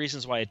 One of the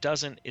reasons why it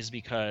doesn't is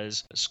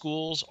because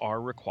schools are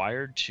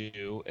required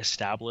to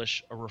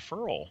establish a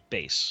referral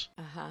base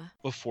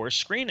before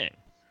screening,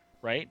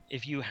 right?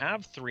 If you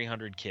have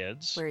 300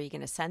 kids... Where are you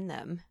going to send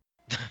them?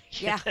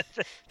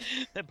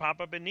 that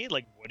pop up in need,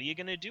 like, what are you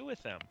going to do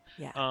with them?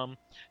 Yeah.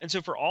 And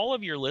so for all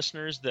of your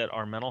listeners that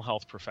are mental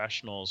health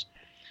professionals,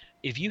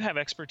 if you have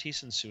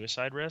expertise in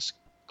suicide risk,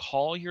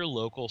 call your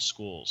local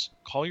schools,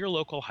 call your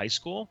local high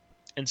school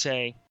and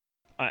say,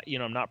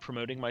 I'm not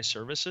promoting my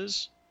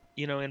services,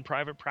 in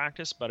private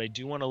practice, but I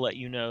do want to let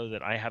you know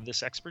that I have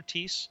this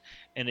expertise.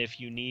 And if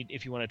you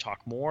want to talk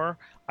more,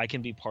 I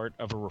can be part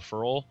of a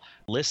referral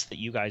list that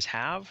you guys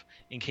have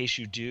in case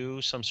you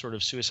do some sort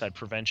of suicide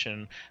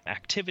prevention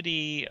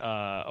activity,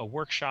 a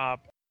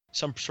workshop,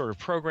 some sort of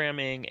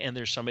programming, and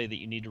there's somebody that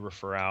you need to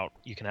refer out.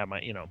 You can have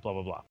my, blah,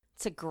 blah, blah.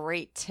 It's a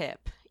great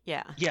tip.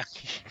 Yeah. Yeah,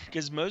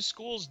 because most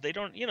schools, they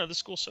don't, the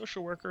school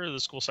social worker, the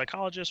school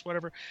psychologist,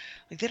 whatever,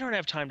 like they don't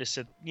have time to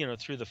sit,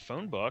 through the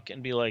phone book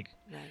and be like,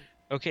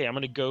 Okay, I'm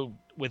going to go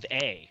with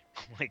A,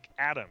 like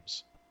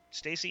Adams,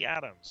 Stacey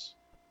Adams.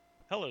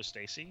 Hello,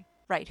 Stacey.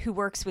 Right, who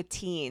works with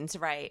teens,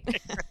 right?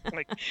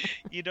 Like,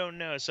 you don't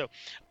know. So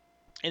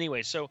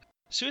anyway, so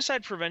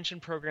suicide prevention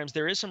programs,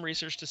 there is some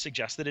research to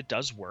suggest that it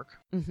does work.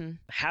 Mm-hmm.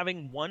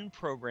 Having one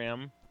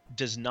program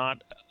does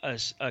not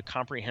a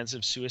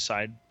comprehensive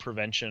suicide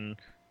prevention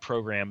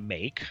program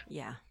make.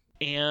 Yeah.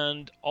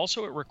 And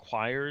also it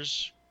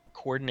requires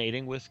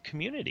coordinating with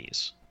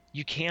communities.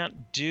 You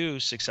can't do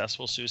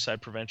successful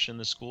suicide prevention in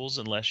the schools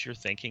unless you're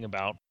thinking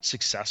about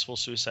successful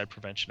suicide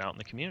prevention out in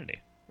the community.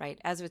 Right.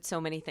 As with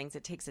so many things,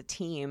 it takes a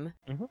team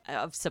Mm-hmm.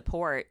 of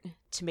support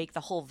to make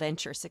the whole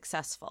venture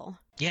successful.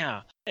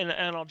 Yeah. And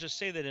I'll just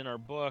say that in our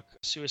book,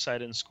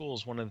 Suicide in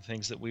Schools, one of the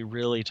things that we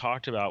really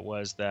talked about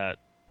was that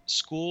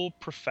school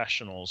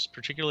professionals,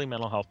 particularly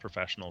mental health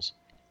professionals,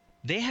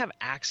 they have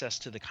access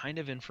to the kind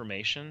of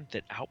information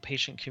that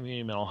outpatient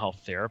community mental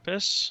health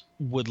therapists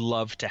would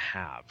love to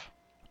have.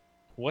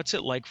 What's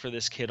it like for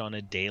this kid on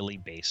a daily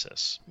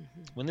basis?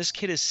 Mm-hmm. When this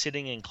kid is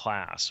sitting in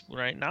class,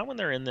 right? Not when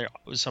they're in there,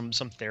 some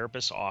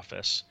therapist's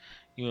office,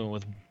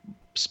 with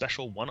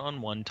special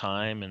one-on-one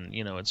time, and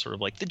it's sort of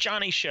like the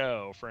Johnny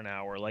Show for an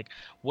hour. Like,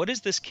 what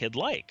is this kid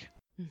like?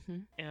 Mm-hmm.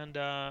 And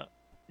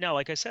now,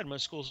 like I said,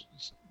 most schools,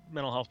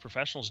 mental health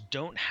professionals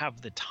don't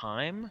have the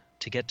time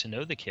to get to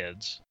know the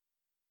kids.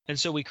 And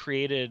so we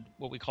created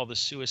what we call the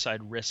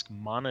suicide risk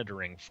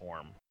monitoring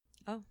form.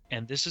 Oh.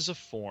 And this is a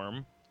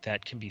form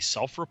that can be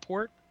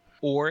self-report,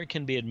 or it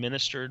can be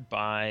administered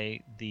by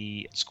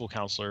the school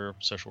counselor,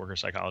 social worker,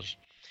 psychologist.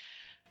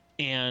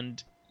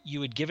 And you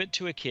would give it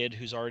to a kid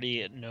who's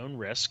already at known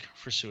risk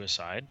for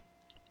suicide.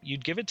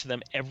 You'd give it to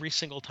them every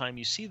single time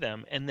you see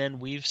them, and then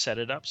we've set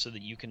it up so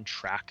that you can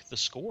track the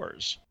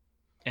scores.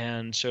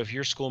 And so if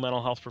you're a school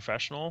mental health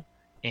professional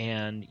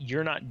and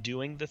you're not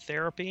doing the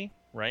therapy,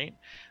 right?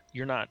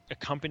 You're not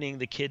accompanying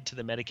the kid to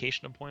the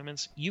medication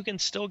appointments, you can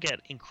still get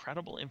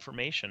incredible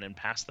information and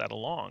pass that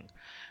along.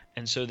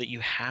 And so that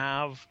you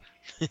have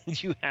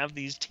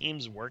these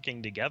teams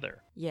working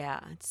together.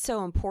 Yeah, it's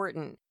so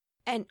important.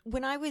 And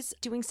when I was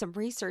doing some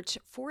research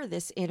for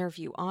this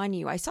interview on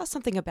you, I saw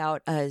something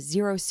about a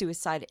Zero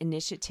Suicide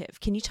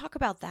Initiative. Can you talk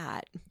about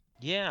that?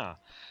 Yeah.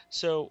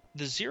 So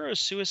the Zero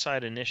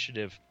Suicide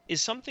Initiative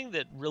is something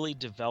that really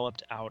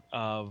developed out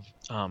of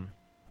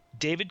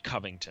David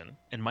Covington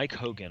and Mike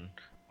Hogan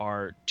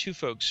are two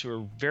folks who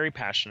are very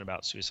passionate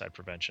about suicide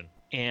prevention.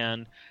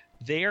 And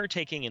they are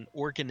taking an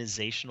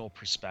organizational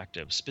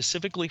perspective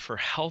specifically for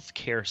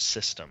healthcare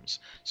systems.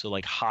 So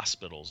like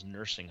hospitals,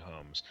 nursing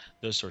homes,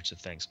 those sorts of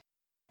things.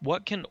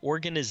 What can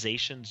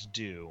organizations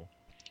do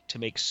to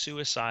make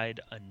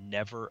suicide a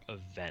never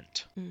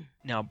event?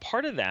 Now,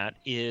 part of that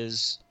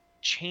is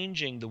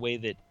changing the way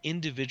that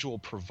individual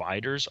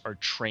providers are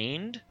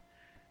trained,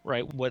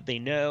 right? What they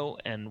know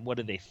and what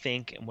do they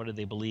think and what do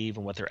they believe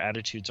and what their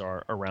attitudes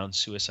are around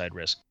suicide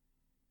risk.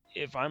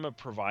 If I'm a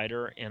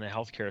provider in a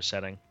healthcare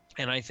setting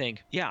and I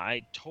think, yeah,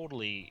 I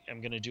totally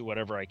am going to do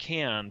whatever I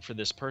can for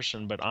this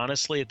person, but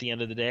honestly, at the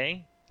end of the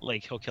day,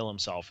 like he'll kill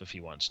himself if he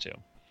wants to.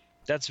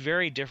 That's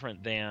very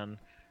different than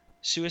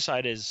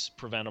suicide is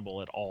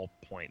preventable at all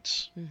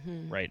points,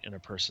 right, in a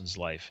person's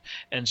life.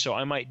 And so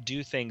I might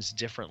do things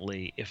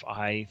differently if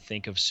I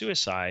think of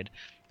suicide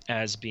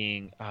as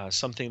being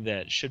something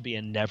that should be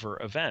a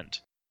never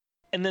event.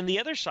 And then the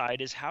other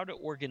side is how do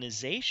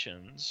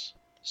organizations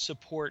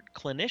support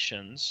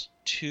clinicians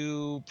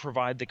to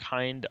provide the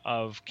kind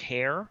of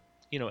care,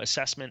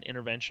 assessment,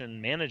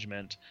 intervention,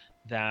 management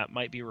that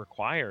might be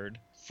required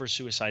for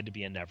suicide to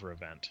be a never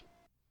event.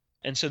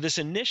 And so this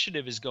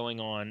initiative is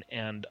going on,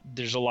 and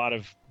there's a lot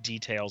of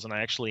details. And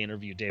I actually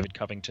interviewed David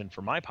Covington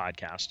for my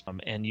podcast,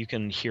 and you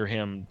can hear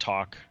him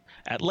talk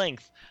at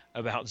length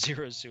about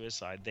Zero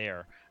Suicide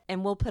there.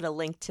 And we'll put a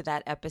link to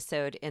that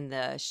episode in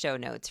the show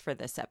notes for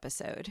this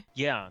episode.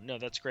 Yeah, no,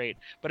 that's great.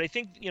 But I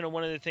think,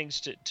 one of the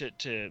things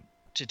to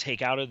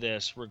take out of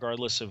this,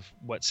 regardless of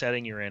what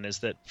setting you're in, is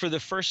that for the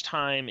first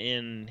time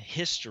in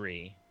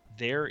history,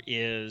 there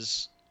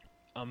is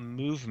a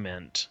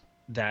movement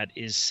that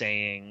is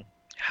saying,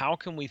 how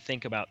can we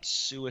think about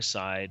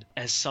suicide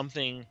as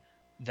something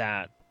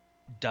that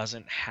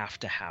doesn't have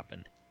to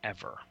happen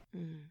ever?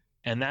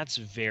 And that's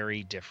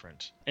very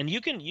different. And you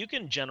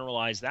can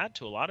generalize that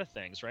to a lot of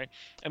things, right?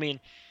 I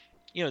mean,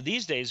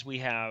 these days we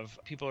have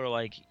people are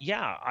like,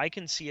 yeah, I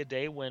can see a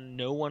day when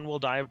no one will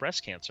die of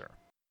breast cancer,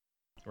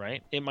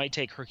 right? It might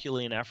take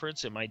Herculean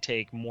efforts. It might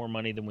take more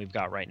money than we've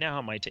got right now.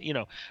 It might take,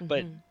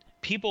 but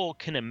people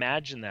can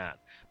imagine that.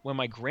 When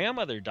my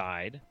grandmother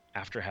died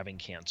after having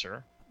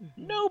cancer,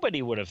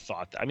 nobody would have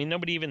thought that. I mean,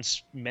 nobody even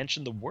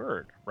mentioned the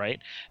word, right?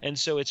 And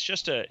so it's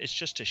just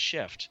a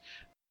shift.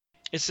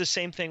 It's the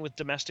same thing with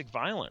domestic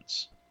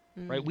violence,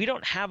 right? We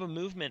don't have a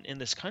movement in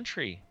this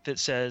country that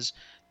says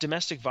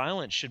domestic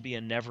violence should be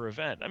a never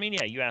event. I mean,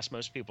 yeah, you ask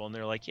most people and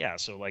they're like, yeah,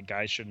 so like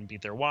guys shouldn't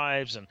beat their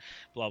wives and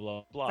blah,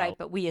 blah, blah. Right,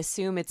 but we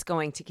assume it's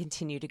going to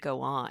continue to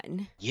go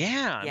on.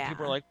 Yeah, and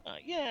people are like,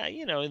 yeah,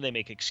 and they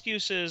make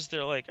excuses.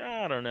 They're like,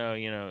 I don't know,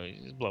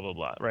 blah, blah,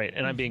 blah, right?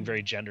 And I'm being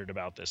very gendered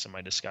about this in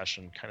my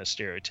discussion, kind of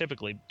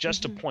stereotypically,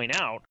 just to point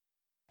out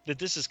that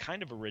this is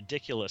kind of a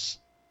ridiculous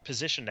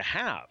position to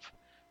have,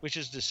 which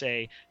is to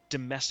say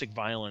domestic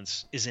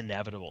violence is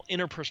inevitable.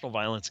 Interpersonal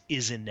violence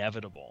is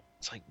inevitable.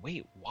 It's like,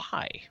 wait,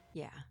 why?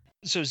 Yeah.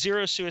 So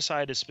zero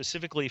suicide is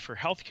specifically for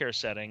healthcare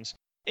settings,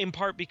 in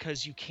part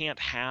because you can't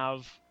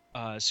have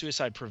a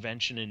suicide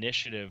prevention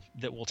initiative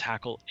that will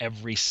tackle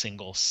every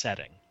single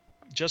setting.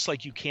 Just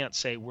like you can't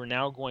say, we're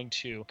now going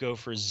to go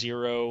for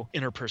zero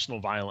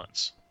interpersonal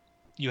violence.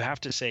 You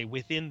have to say,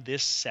 within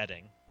this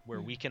setting,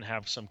 where we can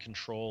have some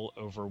control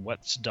over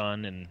what's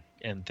done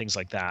and things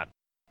like that,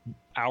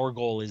 our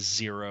goal is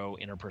zero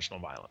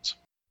interpersonal violence.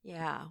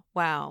 Yeah.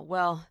 Wow.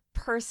 Well,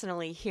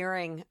 personally,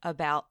 hearing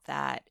about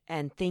that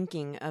and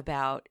thinking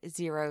about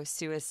zero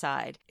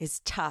suicide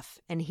is tough,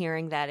 and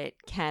hearing that it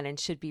can and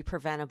should be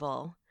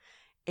preventable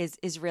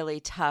is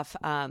really tough.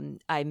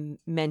 I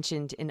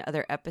mentioned in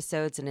other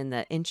episodes and in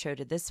the intro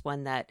to this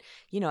one that,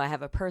 I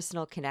have a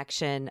personal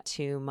connection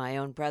to my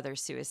own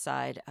brother's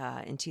suicide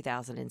in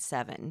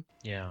 2007.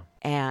 Yeah.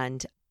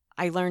 And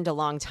I learned a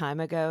long time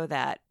ago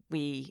that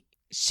we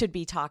should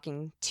be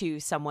talking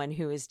to someone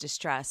who is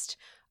distressed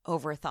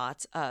over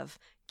thoughts of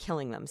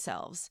killing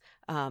themselves,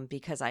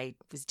 because I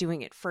was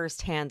doing it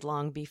firsthand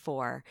long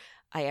before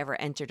I ever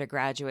entered a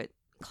graduate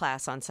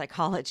class on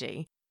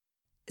psychology.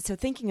 So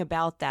thinking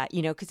about that,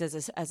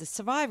 because as a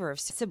survivor of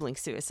sibling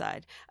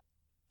suicide,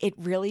 it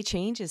really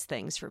changes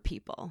things for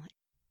people.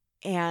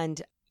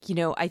 And,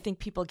 I think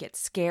people get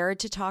scared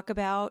to talk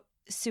about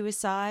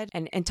suicide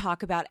and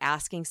talk about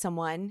asking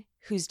someone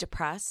who's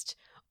depressed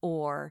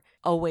or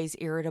always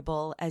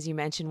irritable. As you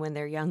mentioned, when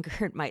they're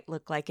younger, it might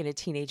look like, in a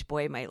teenage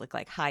boy, it might look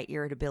like high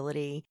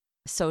irritability,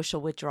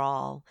 social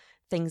withdrawal,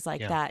 things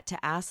like that,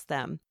 to ask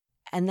them.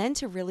 And then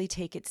to really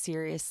take it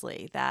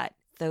seriously, that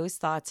those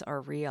thoughts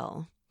are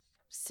real.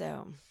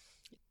 So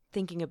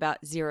thinking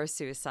about zero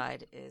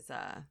suicide is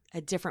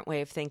a different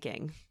way of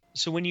thinking.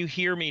 So when you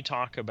hear me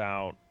talk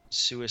about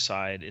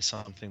suicide is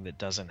something that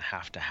doesn't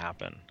have to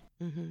happen,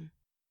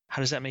 how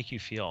does that make you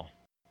feel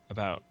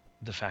about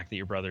the fact that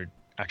your brother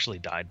actually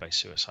died by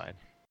suicide?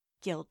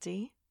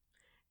 Guilty.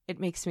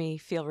 It makes me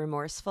feel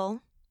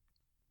remorseful.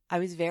 I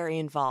was very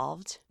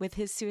involved with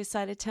his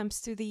suicide attempts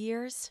through the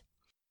years,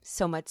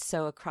 so much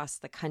so across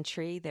the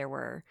country.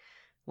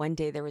 One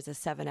day there was a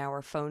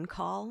 7-hour phone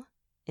call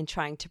in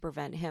trying to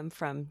prevent him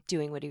from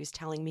doing what he was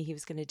telling me he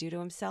was going to do to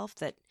himself,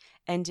 that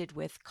ended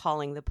with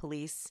calling the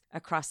police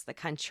across the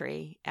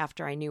country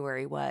after I knew where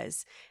he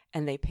was,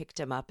 and they picked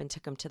him up and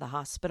took him to the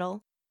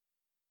hospital.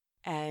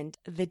 And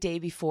the day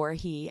before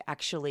he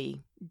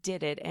actually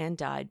did it and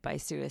died by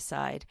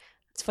suicide.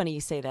 It's funny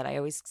you say that. I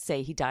always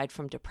say he died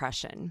from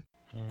depression.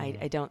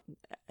 I don't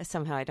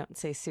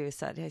say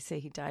suicide. I say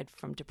he died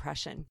from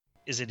depression.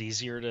 Is it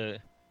easier to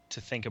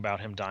think about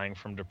him dying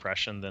from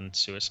depression than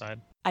suicide?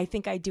 I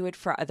think I do it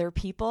for other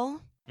people.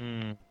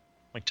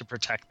 Like to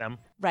protect them?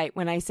 Right.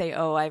 When I say,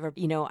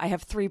 I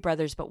have 3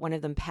 brothers, but one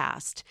of them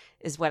passed,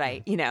 is what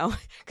I,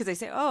 because they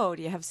say, oh,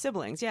 do you have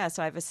siblings? Yeah.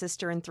 So I have a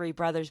sister and 3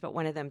 brothers, but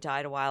one of them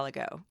died a while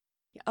ago.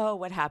 Oh,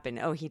 what happened?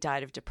 Oh, he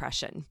died of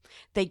depression.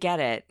 They get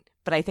it.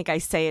 But I think I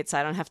say it so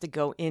I don't have to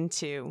go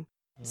into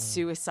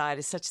suicide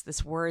is such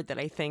this word that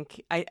I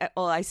think,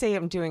 I say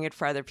I'm doing it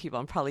for other people.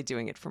 I'm probably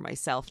doing it for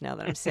myself now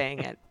that I'm saying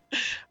it.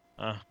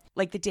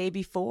 Like the day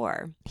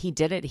before he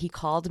did it, he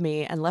called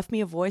me and left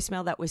me a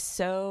voicemail that was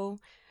so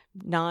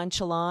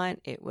nonchalant.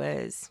 It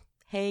was,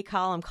 hey,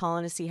 Kyle, I'm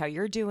calling to see how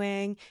you're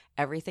doing.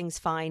 Everything's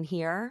fine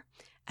here.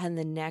 And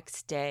the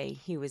next day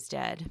he was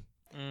dead.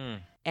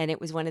 And it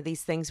was one of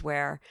these things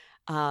where,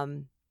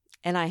 and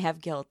I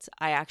have guilt.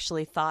 I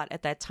actually thought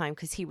at that time,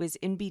 because he was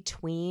in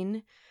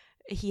between,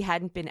 he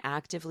hadn't been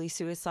actively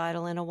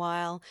suicidal in a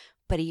while,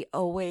 but he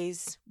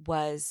always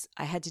was.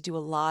 I had to do a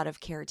lot of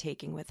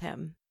caretaking with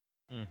him.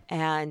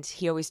 And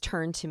he always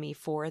turned to me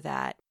for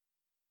that.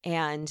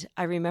 And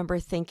I remember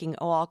thinking,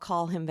 I'll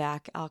call him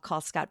back. I'll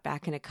call Scott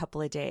back in a couple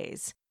of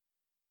days.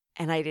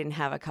 And I didn't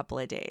have a couple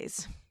of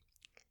days.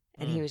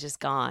 And he was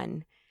just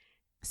gone.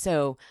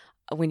 So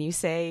when you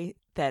say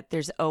that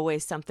there's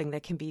always something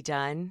that can be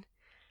done,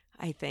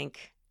 I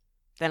think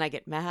then I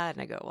get mad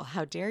and I go, well,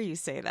 how dare you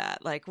say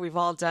that? Like, we've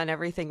all done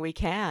everything we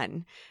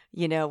can.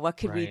 What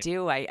could we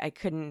do? I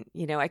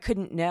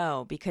couldn't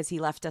know, because he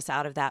left us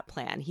out of that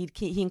plan.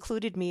 He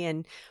included me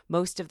in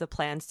most of the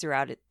plans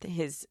throughout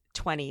his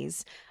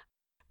 20s,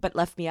 but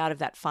left me out of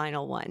that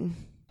final one.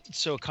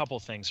 So a couple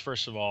things.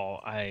 First of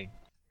all,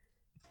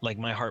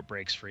 my heart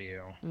breaks for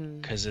you,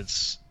 because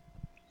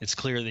it's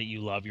clear that you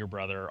love your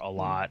brother a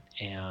lot,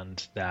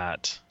 and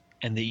that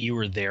you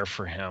were there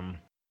for him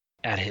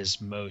at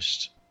his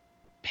most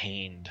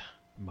pained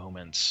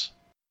moments.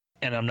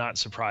 And I'm not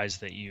surprised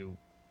that you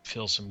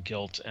feel some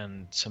guilt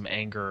and some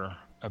anger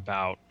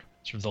about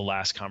sort of the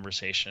last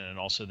conversation, and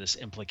also this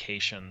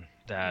implication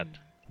that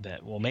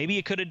well, maybe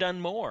you could have done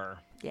more.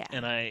 Yeah.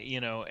 And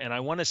I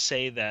want to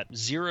say that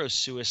zero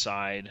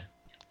suicide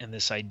and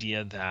this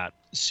idea that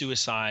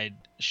suicide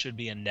should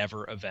be a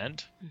never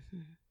event,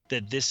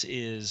 that this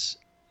is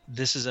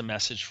a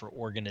message for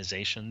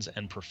organizations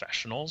and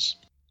professionals.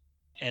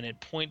 And it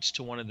points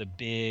to one of the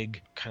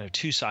big kind of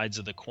two sides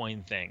of the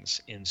coin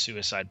things in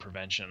suicide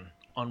prevention.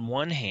 On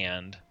one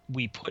hand,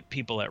 we put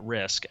people at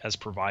risk as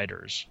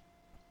providers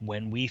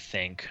when we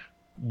think,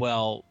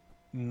 well,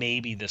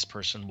 maybe this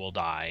person will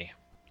die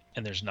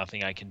and there's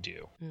nothing I can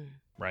do,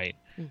 right?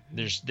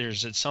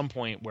 There's at some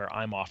point where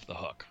I'm off the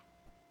hook.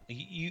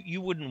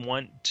 You wouldn't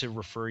want to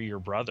refer your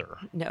brother.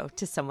 No,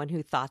 to someone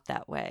who thought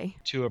that way.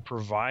 To a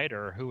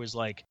provider who is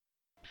like,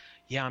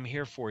 yeah, I'm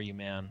here for you,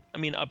 man. I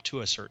mean, up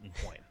to a certain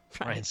point,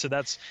 right? So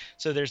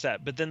there's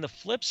that. But then the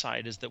flip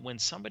side is that when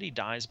somebody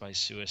dies by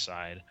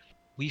suicide,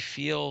 we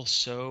feel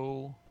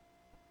so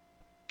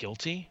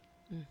guilty.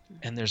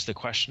 And there's the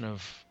question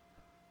of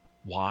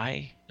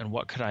why and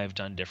what could I have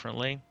done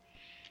differently,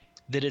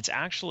 that it's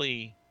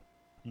actually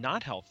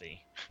not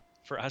healthy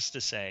for us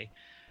to say,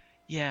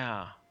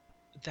 yeah,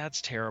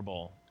 that's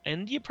terrible,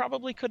 and you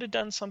probably could have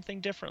done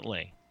something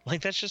differently.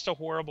 Like, that's just a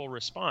horrible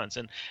response.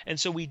 And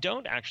so we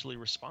don't actually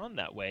respond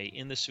that way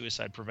in the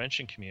suicide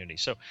prevention community.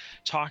 So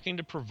talking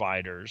to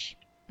providers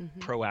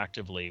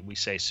proactively, we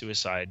say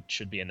suicide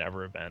should be a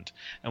never event.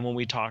 And when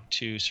we talk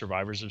to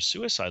survivors of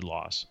suicide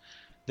loss,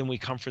 then we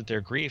comfort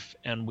their grief,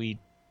 and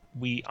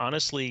we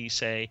honestly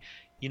say,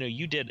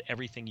 you did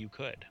everything you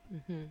could.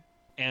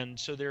 And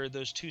so there are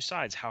those two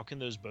sides. How can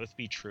those both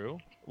be true?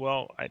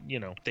 Well,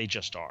 they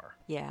just are.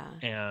 Yeah.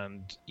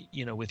 And,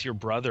 with your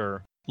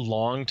brother,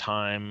 long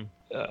time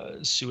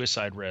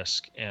suicide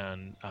risk,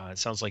 and it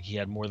sounds like he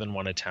had more than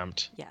one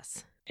attempt.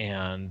 Yes.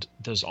 And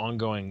those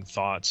ongoing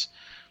thoughts,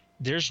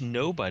 there's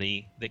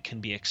nobody that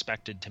can be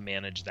expected to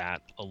manage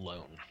that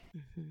alone.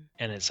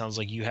 And it sounds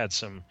like you had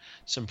some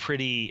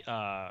pretty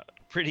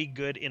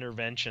good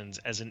interventions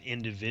as an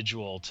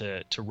individual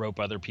to rope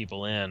other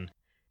people in.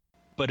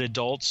 But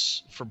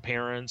adults, for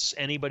parents,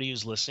 anybody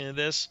who's listening to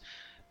this,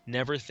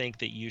 never think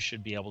that you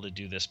should be able to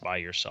do this by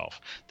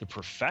yourself. The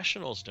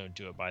professionals don't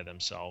do it by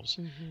themselves.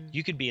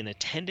 You could be an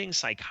attending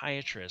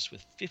psychiatrist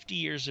with 50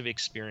 years of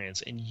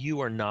experience, and you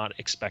are not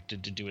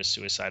expected to do a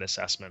suicide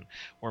assessment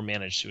or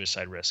manage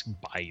suicide risk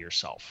by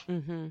yourself.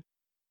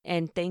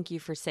 And thank you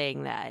for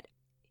saying that.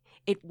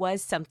 It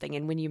was something,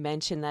 and when you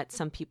mentioned that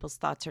some people's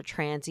thoughts are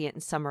transient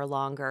and some are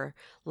longer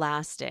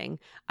lasting,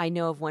 I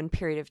know of one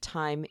period of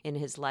time in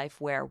his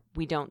life where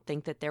we don't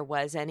think that there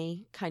was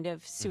any kind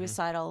of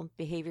suicidal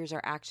behaviors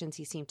or actions.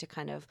 He seemed to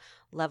kind of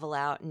level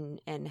out and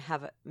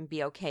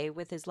be okay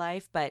with his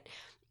life. But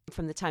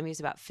from the time he was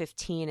about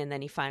 15 and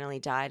then he finally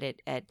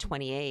died at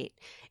 28,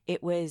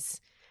 it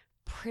was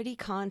pretty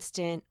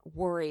constant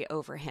worry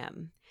over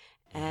him.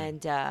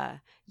 And,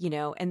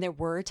 and there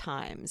were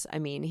times, I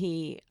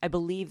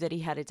believe that he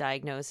had a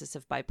diagnosis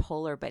of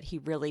bipolar, but he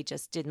really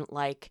just didn't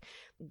like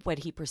what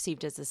he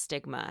perceived as a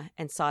stigma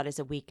and saw it as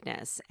a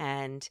weakness,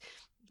 and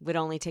would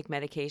only take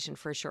medication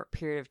for a short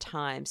period of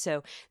time.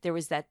 So there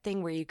was that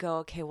thing where you go,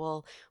 okay,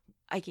 well,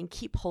 I can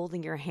keep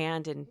holding your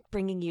hand and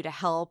bringing you to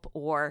help,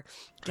 or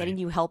getting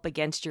you help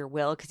against your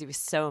will, because he was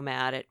so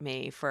mad at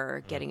me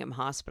for getting him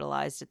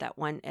hospitalized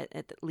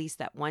at least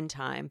that one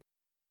time.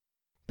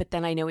 But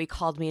then I know he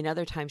called me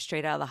another time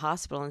straight out of the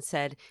hospital and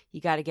said,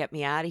 you got to get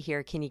me out of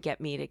here. Can you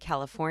get me to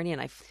California?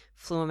 And I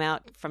flew him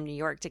out from New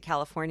York to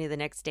California the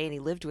next day, and he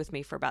lived with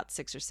me for about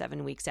 6 or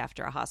 7 weeks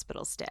after a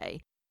hospital stay.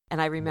 And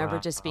I remember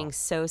just being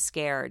so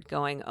scared,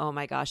 going, oh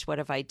my gosh, what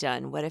have I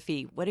done? What if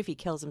he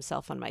kills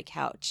himself on my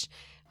couch?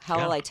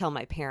 How will I tell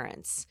my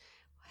parents?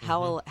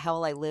 How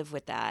will I live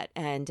with that?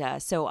 And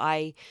so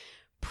I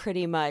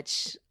pretty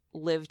much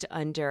lived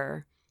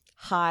under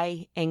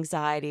high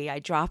anxiety. I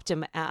dropped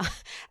him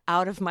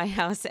out of my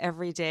house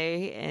every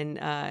day,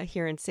 and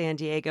here in San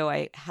Diego,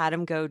 I had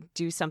him go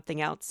do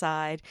something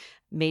outside,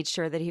 made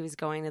sure that he was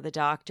going to the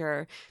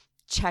doctor,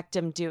 checked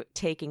him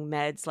taking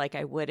meds like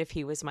I would if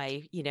he was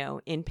my,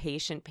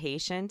 inpatient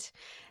patient.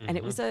 And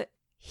it was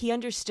he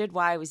understood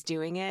why I was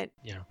doing it,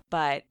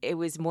 but it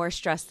was more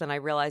stress than I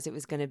realized it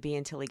was going to be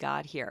until he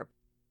got here.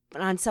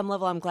 But on some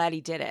level, I'm glad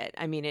he did it.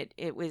 I mean,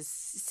 it was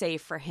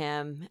safe for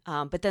him.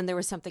 But then there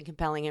was something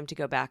compelling him to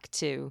go back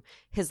to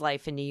his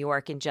life in New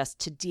York and just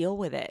to deal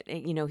with it.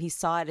 And, he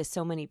saw it, as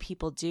so many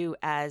people do,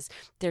 as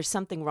there's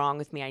something wrong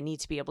with me. I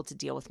need to be able to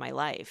deal with my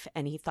life.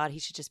 And he thought he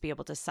should just be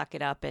able to suck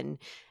it up and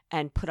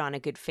put on a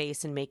good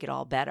face and make it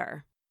all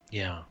better.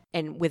 Yeah.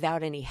 And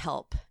without any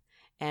help.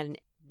 And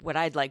what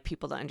I'd like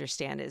people to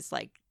understand is,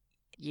 like,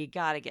 you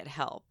got to get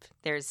help.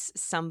 There's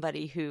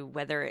somebody who,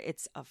 whether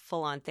it's a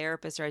full-on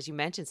therapist or, as you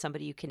mentioned,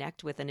 somebody you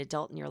connect with, an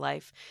adult in your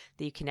life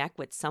that you connect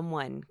with,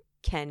 someone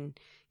can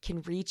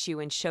reach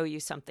you and show you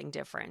something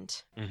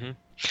different.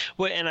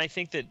 Well, and I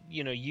think that,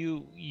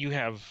 you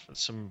have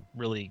some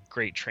really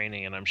great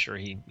training, and I'm sure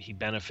he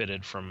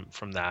benefited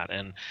from that.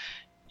 And,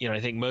 I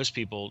think most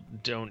people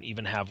don't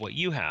even have what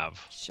you have,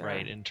 Sure.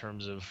 right? In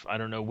terms of, I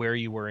don't know where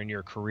you were in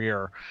your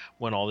career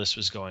when all this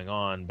was going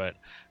on, but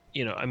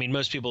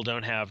most people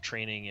don't have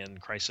training in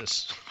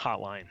crisis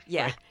hotline.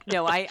 Yeah. Right?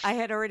 No, I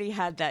had already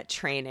had that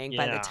training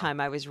by the Yeah. time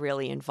I was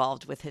really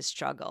involved with his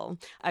struggle.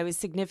 I was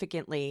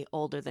significantly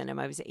older than him.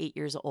 I was 8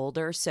 years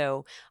older.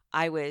 So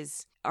I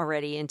was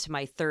already into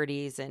my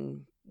 30s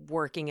and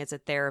working as a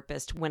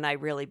therapist when I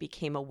really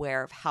became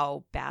aware of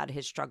how bad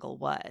his struggle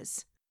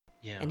was.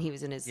 Yeah. And he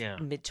was in his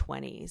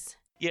mid-20s.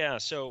 Yeah.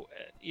 So,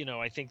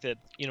 I think that,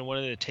 one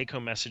of the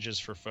take-home messages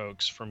for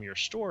folks from your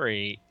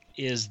story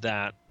is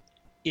that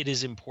it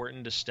is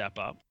important to step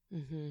up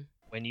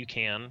when you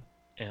can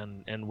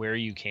and where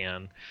you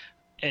can,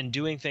 and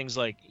doing things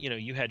like,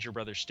 you had your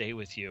brother stay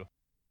with you.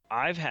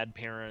 I've had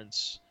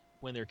parents,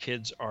 when their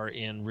kids are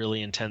in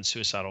really intense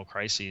suicidal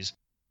crises,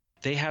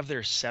 they have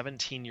their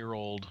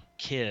 17-year-old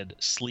kid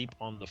sleep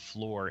on the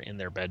floor in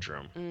their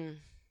bedroom,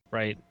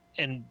 right?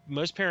 And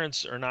most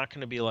parents are not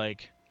going to be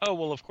like, oh,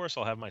 well, of course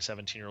I'll have my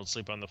 17-year-old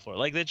sleep on the floor.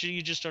 Like that,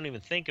 you just don't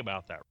even think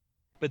about that.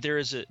 But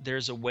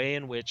there's a way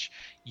in which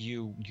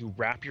you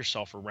wrap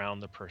yourself around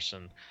the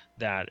person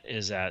that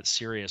is at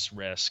serious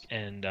risk,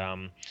 and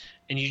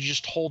you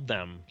just hold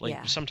them,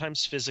 like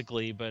sometimes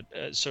physically, but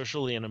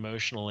socially and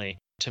emotionally,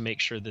 to make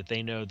sure that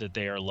they know that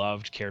they are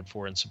loved, cared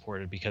for, and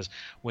supported. Because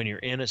when you're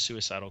in a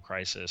suicidal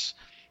crisis,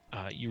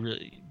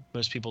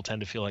 most people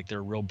tend to feel like they're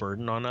a real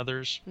burden on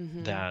others,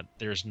 that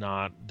there's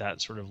not that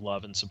sort of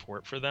love and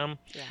support for them,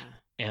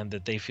 and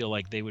that they feel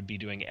like they would be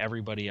doing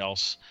everybody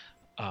else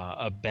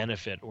a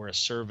benefit or a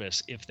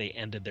service if they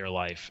ended their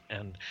life.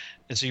 And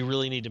so you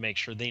really need to make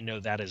sure they know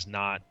that is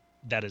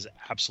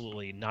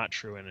absolutely not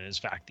true, and is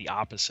in fact the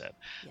opposite.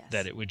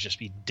 That it would just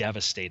be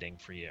devastating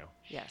for you.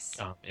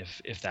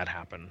 If that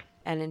happened.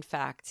 And in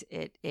fact,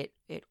 it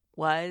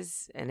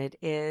was, and it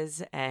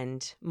is,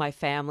 and my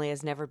family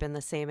has never been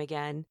the same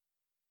again.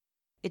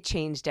 It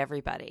changed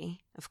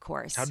everybody, of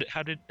course.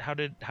 How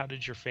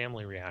did your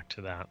family react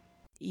to that?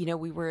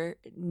 We were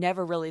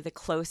never really the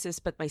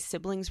closest, but my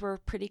siblings were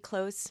pretty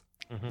close.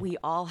 We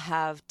all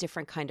have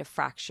different kind of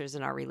fractures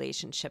in our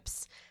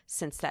relationships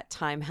since that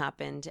time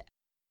happened.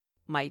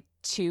 My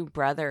 2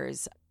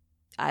 brothers,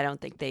 I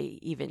don't think they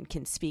even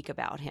can speak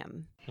about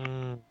him.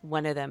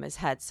 One of them has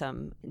had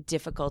some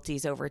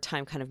difficulties over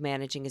time kind of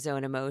managing his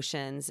own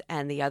emotions,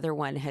 and the other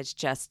one has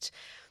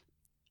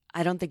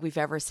I don't think we've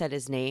ever said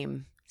his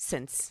name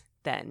since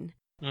then.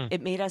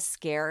 It made us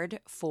scared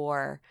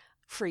for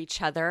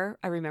each other.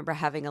 I remember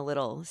having a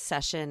little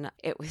session.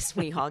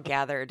 We all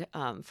gathered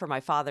for my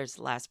father's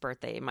last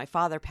birthday. My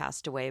father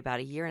passed away about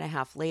a year and a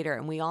half later,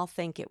 and we all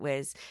think it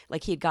was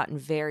like he'd gotten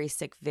very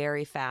sick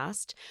very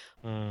fast.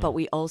 But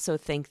we also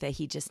think that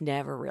he just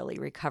never really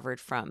recovered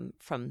from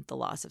the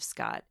loss of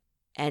Scott,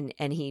 and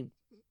he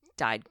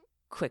died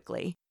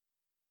quickly.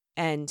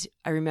 And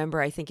I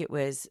remember, I think it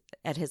was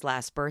at his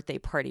last birthday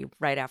party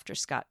right after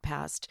Scott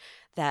passed,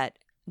 that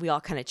we all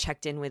kind of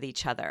checked in with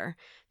each other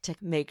to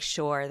make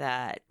sure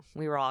that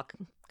we were all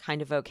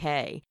kind of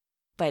okay.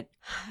 But,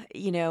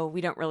 we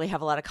don't really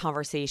have a lot of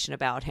conversation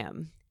about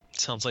him. It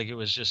sounds like it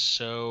was just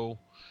so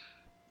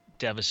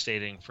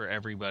devastating for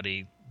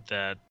everybody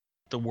that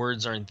the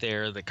words aren't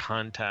there, the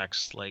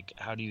context, like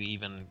how do you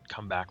even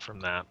come back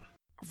from that?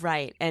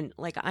 Right. And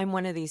like, I'm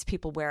one of these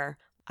people where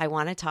I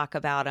want to talk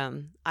about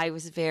him. I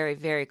was very,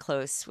 very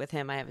close with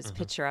him. I have his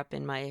picture up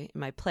in my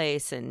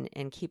place and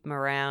keep him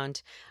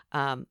around.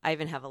 I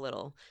even have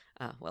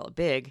a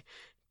big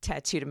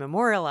tattoo to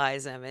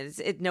memorialize him.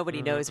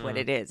 Nobody knows what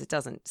it is. It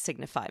doesn't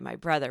signify my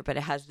brother, but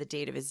it has the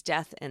date of his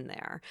death in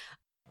there.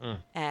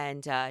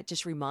 And it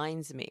just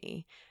reminds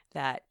me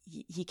that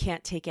you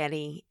can't take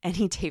any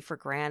day for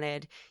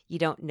granted. You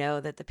don't know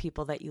that the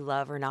people that you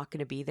love are not going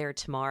to be there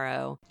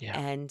tomorrow. Yeah.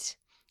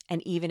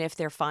 And even if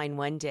they're fine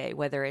one day,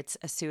 whether it's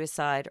a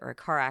suicide or a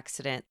car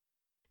accident,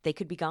 they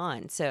could be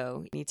gone.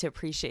 So you need to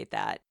appreciate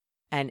that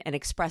and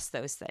express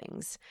those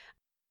things.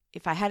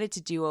 If I had it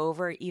to do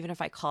over, even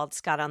if I called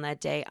Scott on that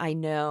day, I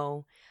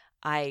know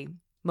I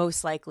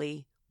most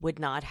likely would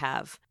not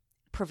have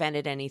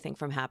prevented anything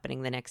from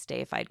happening the next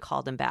day if I'd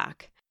called him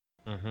back.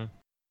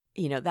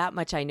 That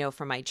much I know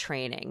from my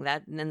training.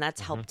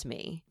 That's helped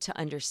me to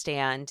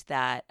understand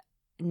that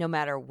no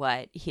matter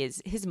what,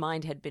 his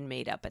mind had been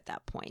made up at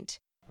that point.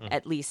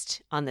 At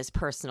least on this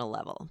personal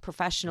level.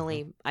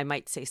 Professionally, I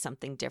might say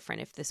something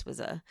different if this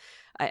was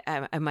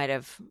I might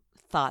have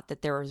thought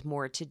that there was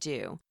more to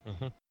do.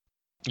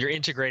 You're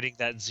integrating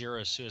that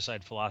zero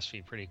suicide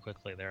philosophy pretty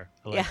quickly there.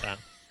 I like that.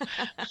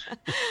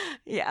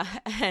 Yeah.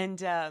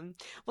 And,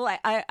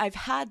 I've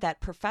had that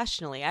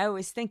professionally. I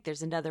always think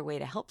there's another way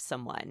to help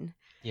someone.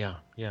 Yeah.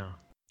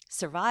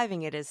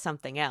 Surviving it is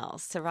something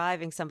else.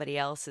 Surviving somebody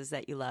else's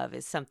that you love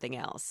is something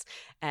else.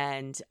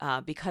 And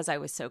because I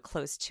was so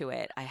close to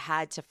it, I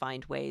had to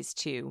find ways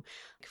to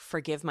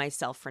forgive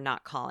myself for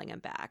not calling him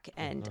back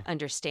and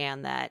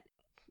understand that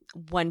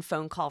one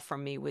phone call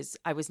from me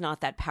I was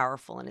not that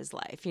powerful in his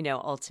life,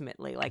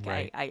 ultimately. Like,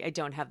 right. I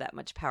don't have that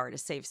much power to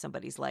save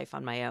somebody's life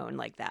on my own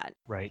like that.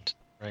 Right.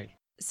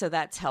 So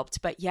that's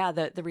helped. But yeah,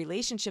 the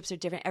relationships are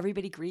different.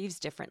 Everybody grieves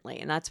differently.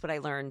 And that's what I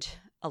learned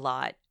a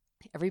lot.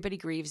 Everybody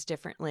grieves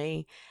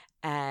differently.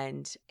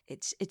 And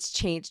it's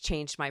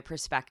changed my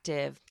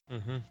perspective.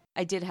 Mm-hmm.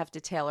 I did have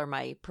to tailor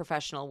my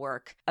professional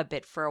work a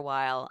bit for a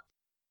while.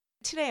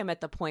 Today, I'm at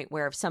the point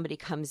where if somebody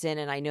comes in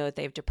and I know that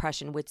they have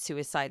depression with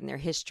suicide in their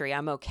history,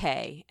 I'm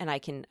okay and I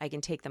can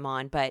take them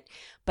on. But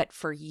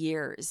for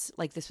years,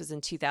 like this was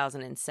in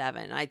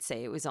 2007, I'd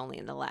say it was only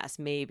in the last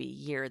maybe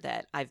year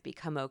that I've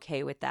become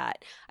okay with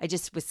that. I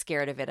just was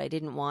scared of it. I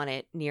didn't want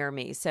it near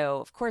me. So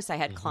of course, I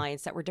had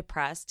clients that were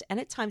depressed, and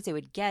at times they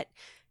would get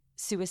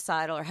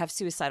suicidal or have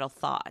suicidal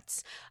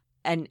thoughts.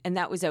 And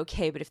that was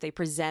okay. But if they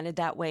presented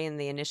that way in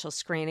the initial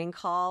screening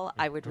call,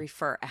 I would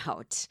refer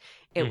out.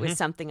 It was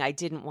something I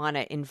didn't want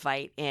to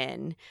invite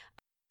in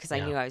because I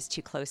knew I was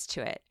too close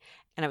to it.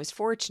 And I was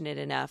fortunate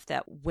enough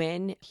that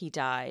when he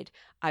died,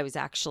 I was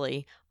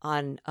actually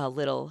on a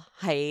little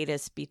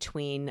hiatus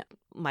between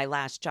my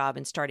last job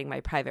and starting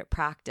my private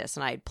practice.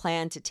 And I had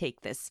planned to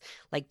take this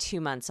like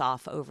 2 months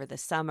off over the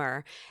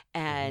summer.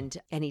 And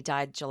he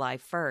died July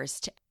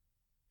 1st.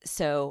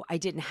 So I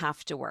didn't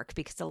have to work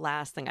because the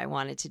last thing I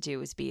wanted to do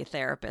was be a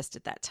therapist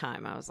at that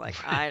time. I was like,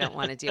 I don't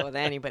want to deal with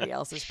anybody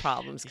else's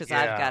problems because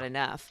I've got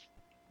enough.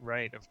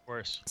 Right, of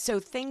course. So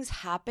things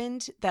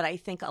happened that I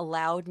think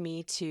allowed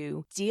me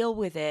to deal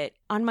with it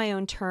on my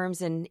own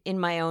terms and in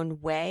my own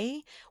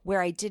way,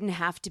 where I didn't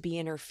have to be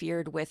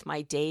interfered with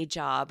my day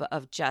job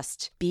of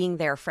just being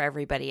there for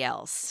everybody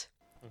else,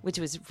 which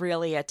was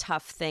really a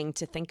tough thing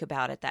to think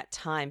about at that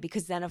time.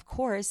 Because then, of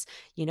course,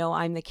 you know,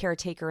 I'm the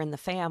caretaker in the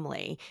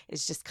family.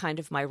 It's just kind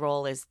of my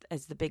role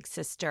as the big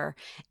sister.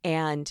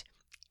 And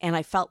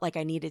I felt like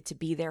I needed to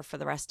be there for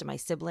the rest of my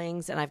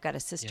siblings. And I've got a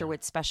sister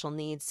with special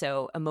needs.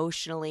 So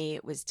emotionally,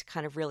 it was to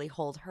kind of really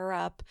hold her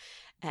up.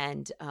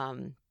 And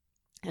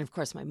of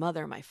course, my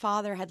mother and my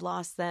father had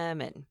lost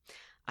them. And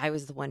I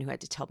was the one who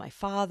had to tell my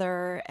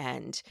father.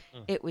 And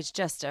it was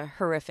just a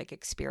horrific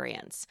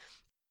experience.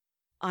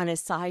 On a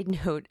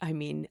side note, I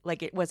mean,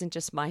 like it wasn't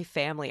just my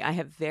family. I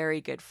have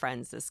very good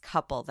friends, this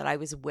couple that I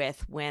was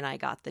with when I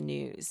got the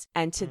news.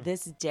 And to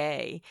this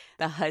day,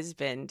 the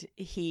husband,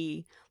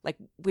 we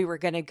were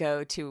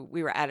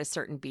at a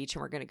certain beach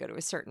and we're going to go to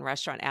a certain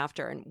restaurant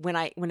after. And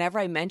whenever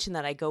I mention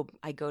that I go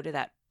to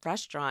that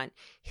restaurant,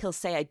 he'll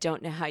say, I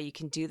don't know how you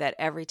can do that.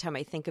 Every time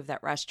I think of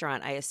that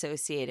restaurant, I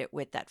associate it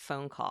with that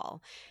phone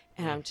call.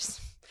 And I'm just,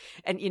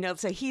 and you know,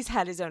 so he's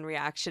had his own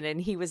reaction, and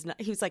he was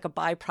like a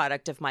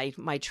byproduct of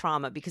my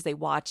trauma because they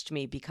watched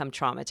me become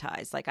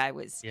traumatized. Like I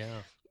was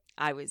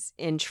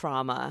in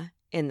trauma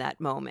in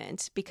that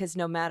moment, because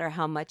no matter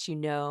how much you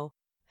know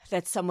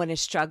that someone is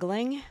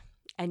struggling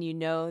and you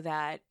know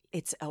that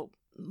it's a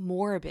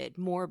morbid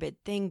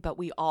thing, but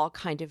we all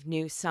kind of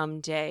knew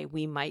someday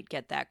we might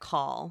get that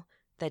call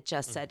that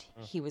just said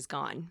he was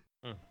gone.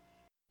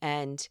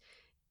 And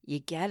you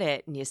get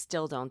it and you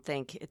still don't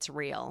think it's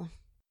real.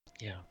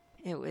 Yeah.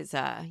 It was,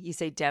 you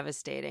say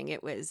devastating.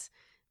 It was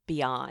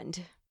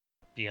beyond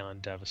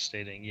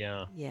devastating.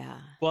 Yeah. Yeah.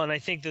 Well, and I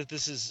think that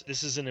this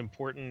is an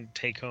important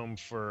take home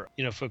for,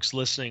 you know, folks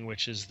listening,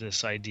 which is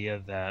this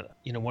idea that,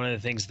 you know, one of the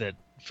things that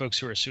folks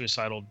who are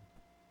suicidal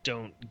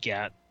don't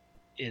get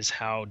is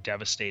how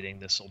devastating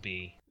this will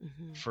be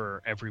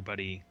for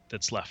everybody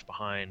that's left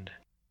behind.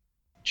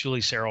 Julie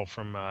Searle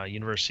from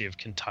University of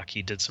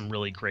Kentucky did some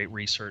really great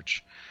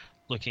research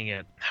looking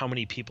at how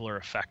many people are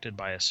affected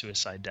by a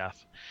suicide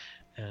death.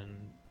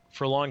 And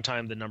for a long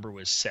time, the number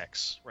was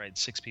 6, right?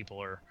 6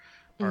 people are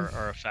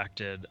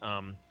affected.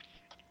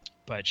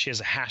 But she has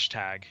a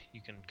hashtag.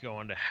 You can go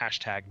on to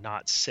hashtag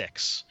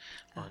 #not6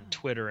 on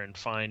Twitter and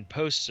find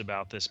posts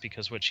about this,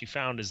 because what she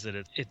found is that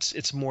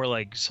it's more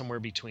like somewhere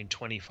between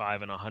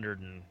 25 and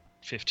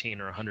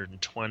 115 or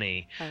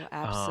 120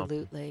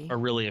 absolutely are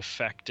really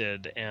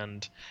affected,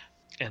 and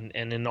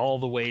in all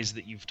the ways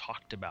that you've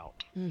talked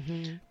about,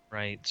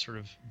 right? Sort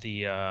of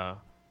the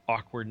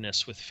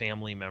awkwardness with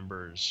family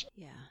members.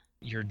 Yeah.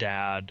 Your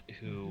dad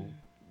who,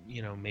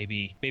 you know,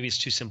 maybe it's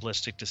too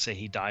simplistic to say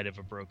he died of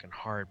a broken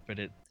heart, but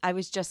I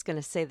was just going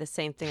to say the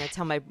same thing. That's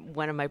how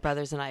one of my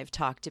brothers and I have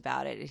talked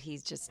about it.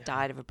 He's just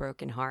died of a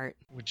broken heart.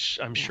 Which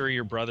I'm sure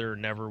your brother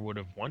never would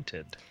have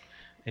wanted.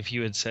 If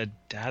you had said,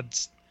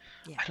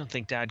 I don't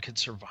think Dad could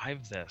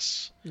survive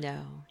this. No.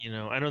 You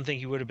know, I don't think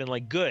he would have been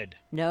like, good.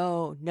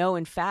 No.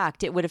 In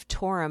fact, it would have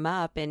tore him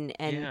up and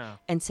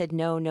said,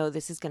 no,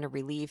 this is going to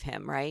relieve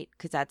him, right?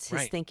 Because that's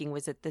his thinking,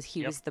 was that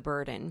he was the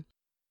burden.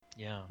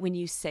 Yeah. When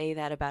you say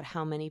that about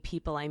how many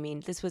people, I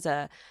mean, this was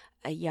a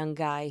young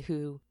guy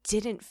who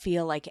didn't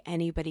feel like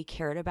anybody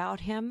cared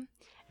about him.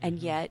 And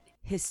yet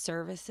his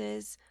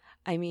services,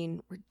 I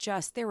mean,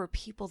 there were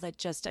people that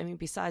just, I mean,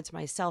 besides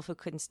myself who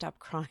couldn't stop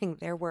crying,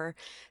 there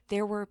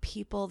were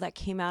people that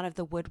came out of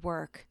the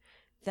woodwork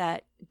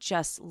that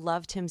just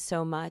loved him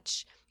so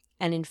much.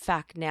 And in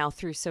fact, now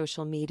through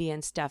social media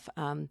and stuff,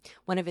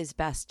 one of his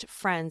best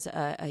friends,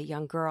 a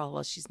young girl,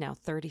 well, she's now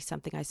 30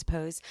 something, I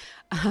suppose,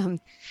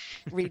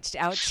 reached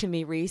out to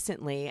me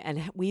recently,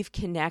 and we've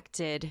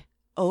connected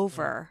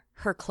over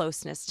her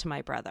closeness to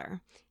my brother.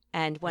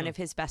 And one of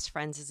his best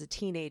friends is a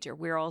teenager.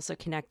 We're also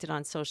connected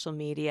on social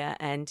media.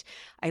 And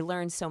I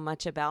learned so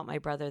much about my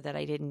brother that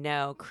I didn't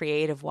know,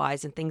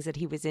 creative-wise, and things that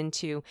he was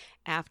into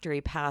after he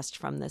passed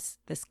from this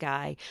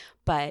guy.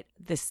 But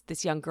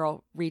this young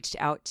girl reached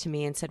out to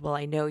me and said, well,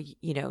 I know,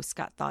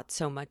 Scott thought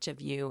so much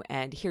of you,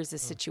 and here's a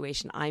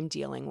situation I'm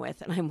dealing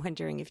with, and I'm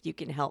wondering if you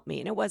can help me.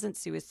 And it wasn't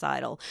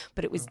suicidal,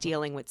 but it was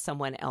dealing with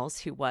someone else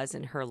who was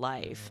in her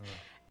life.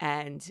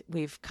 And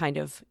we've kind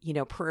of,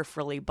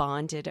 peripherally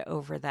bonded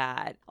over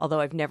that, although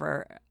I've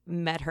never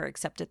met her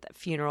except at the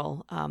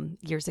funeral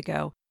years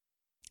ago.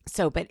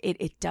 So, but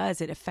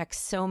it affects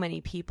so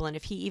many people. And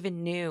if he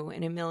even knew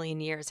in a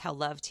million years how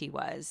loved he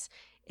was,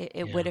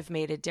 it would have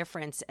made a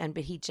difference.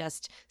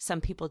 But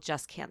some people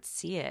just can't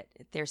see it.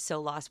 They're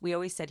so lost. We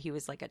always said he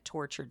was like a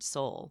tortured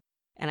soul.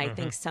 And I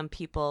think some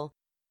people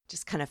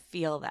just kind of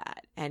feel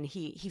that. And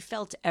he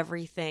felt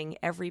everything,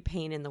 every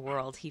pain in the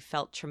world. He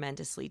felt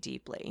tremendously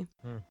deeply.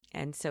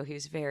 And so he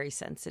was very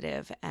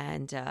sensitive.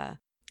 And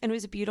it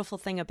was a beautiful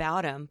thing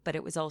about him, but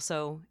it was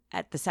also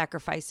at the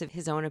sacrifice of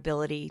his own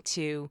ability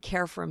to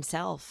care for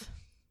himself.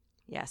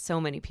 Yeah, so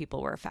many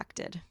people were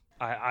affected.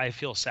 I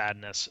feel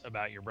sadness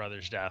about your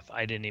brother's death.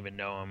 I didn't even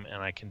know him,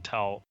 and I can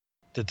tell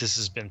that this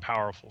has been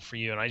powerful for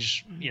you. And I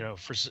just,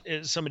 for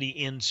somebody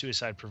in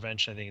suicide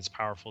prevention, I think it's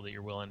powerful that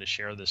you're willing to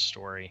share this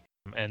story.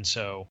 And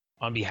so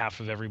on behalf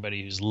of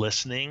everybody who's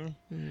listening,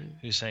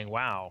 who's saying,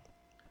 wow,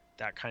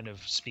 that kind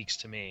of speaks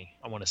to me,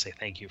 I want to say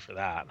thank you for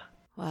that.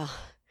 Well,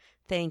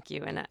 thank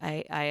you. And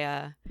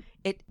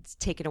it's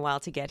taken a while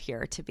to get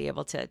here to be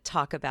able to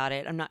talk about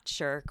it. I'm not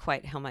sure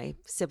quite how my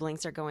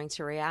siblings are going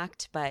to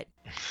react, but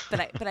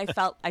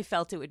I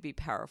felt it would be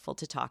powerful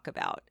to talk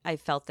about. I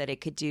felt that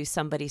it could do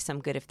somebody some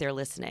good if they're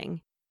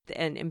listening.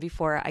 And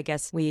before, I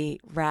guess,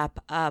 we wrap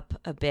up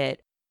a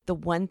bit, the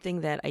one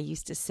thing that I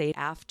used to say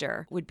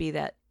after would be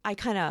that I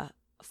kind of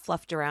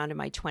fluffed around in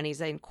my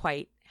 20s. I didn't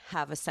quite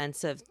have a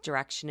sense of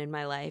direction in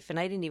my life. And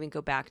I didn't even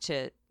go back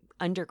to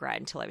undergrad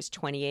until I was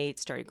 28,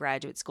 started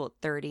graduate school at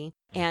 30.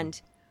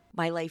 And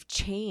my life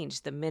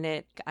changed the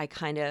minute I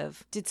kind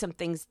of did some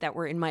things that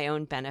were in my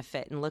own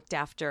benefit and looked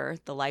after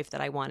the life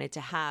that I wanted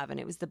to have. And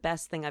it was the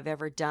best thing I've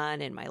ever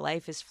done. And my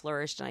life has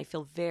flourished. And I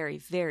feel very,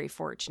 very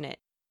fortunate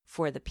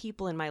for the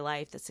people in my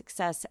life, the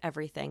success,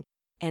 everything.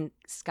 And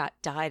Scott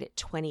died at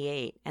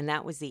 28, and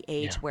that was the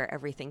age where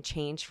everything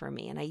changed for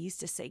me. And I used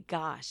to say,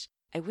 gosh,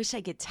 I wish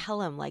I could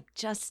tell him,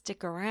 just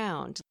stick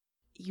around.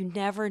 You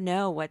never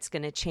know what's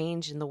going to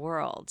change in the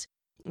world.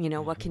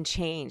 What can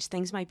change.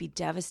 Things might be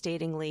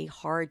devastatingly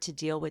hard to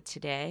deal with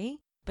today,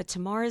 but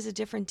tomorrow is a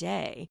different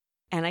day.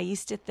 And I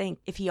used to think,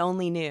 if he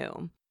only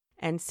knew.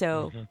 And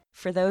so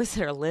for those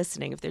that are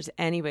listening, if there's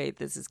anybody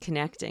this is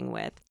connecting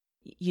with,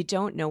 you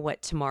don't know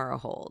what tomorrow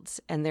holds.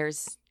 And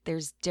there's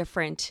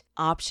different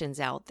options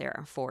out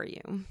there for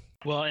you.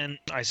 Well, and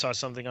I saw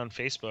something on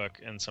Facebook,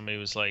 and somebody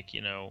was like,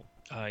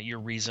 your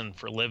reason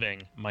for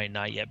living might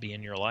not yet be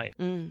in your life.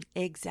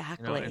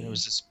 Exactly. And it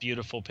was this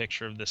beautiful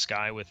picture of this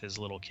guy with his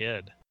little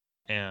kid.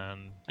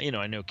 And,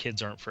 I know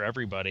kids aren't for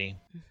everybody.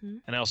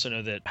 And I also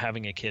know that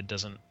having a kid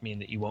doesn't mean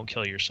that you won't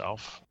kill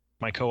yourself.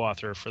 My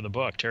co-author for the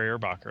book, Terry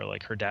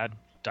Erbacher, her dad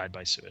died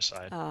by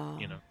suicide.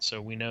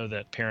 So we know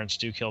that parents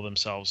do kill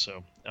themselves.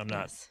 So I'm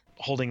not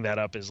holding that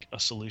up as a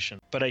solution.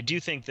 But I do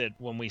think that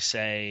when we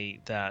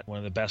say that one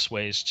of the best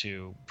ways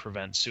to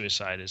prevent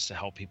suicide is to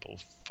help people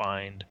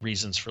find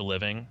reasons for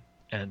living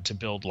and to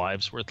build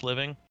lives worth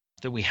living,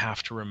 that we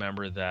have to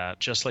remember that,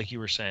 just like you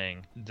were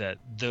saying, that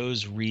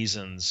those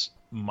reasons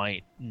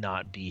might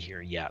not be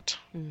here yet,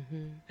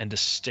 and to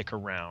stick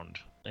around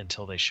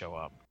until they show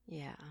up.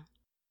 Yeah.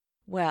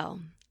 Well,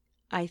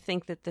 I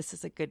think that this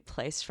is a good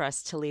place for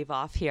us to leave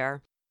off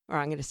here, or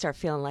I'm going to start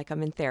feeling like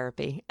I'm in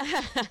therapy.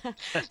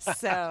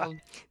 So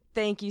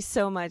thank you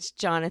so much,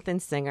 Jonathan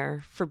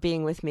Singer, for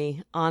being with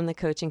me on the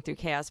Coaching Through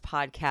Chaos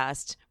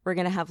podcast. We're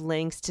going to have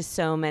links to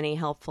so many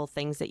helpful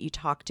things that you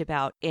talked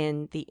about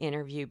in the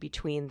interview,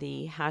 between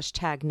the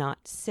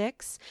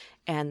 #Not6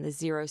 and the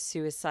Zero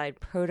Suicide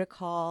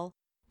Protocol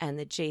and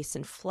the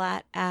Jason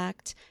Flatt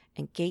Act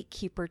and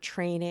gatekeeper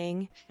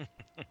training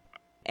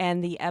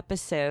and the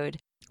episode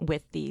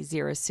with the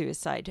Zero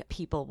Suicide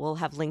people. We'll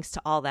have links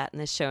to all that in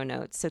the show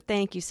notes. So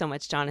thank you so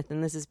much,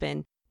 Jonathan. This has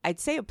been, I'd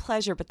say, a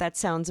pleasure, but that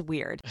sounds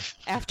weird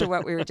after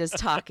what we were just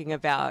talking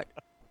about.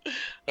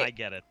 I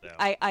get it, though.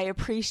 I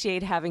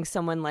appreciate having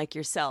someone like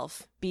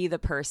yourself be the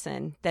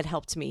person that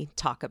helped me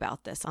talk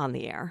about this on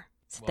the air.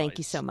 So thank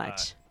you so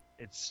much.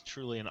 It's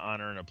truly an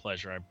honor and a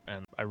pleasure.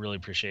 And I really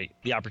appreciate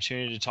the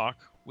opportunity to talk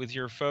with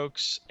your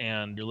folks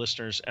and your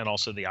listeners, and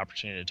also the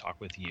opportunity to talk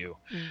with you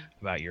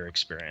about your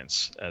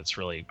experience. It's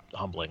really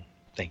humbling.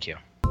 Thank you.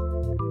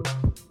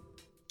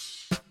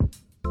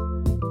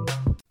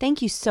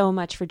 Thank you so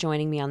much for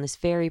joining me on this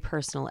very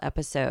personal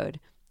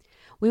episode.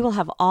 We will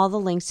have all the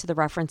links to the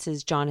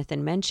references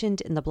Jonathan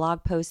mentioned in the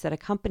blog post that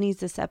accompanies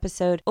this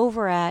episode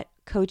over at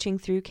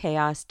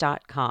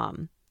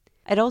coachingthroughchaos.com.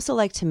 I'd also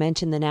like to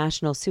mention the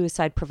National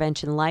Suicide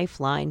Prevention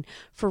Lifeline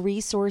for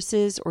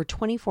resources or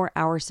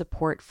 24-hour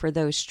support for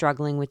those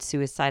struggling with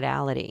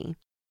suicidality.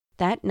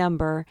 That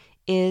number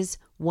is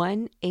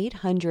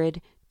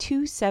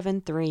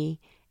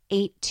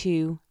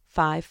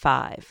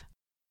 1-800-273-8255.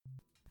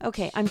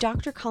 Okay, I'm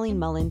Dr. Colleen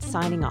Mullen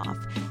signing off.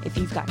 If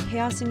you've got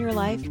chaos in your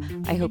life,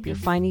 I hope you're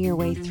finding your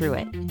way through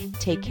it.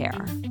 Take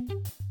care.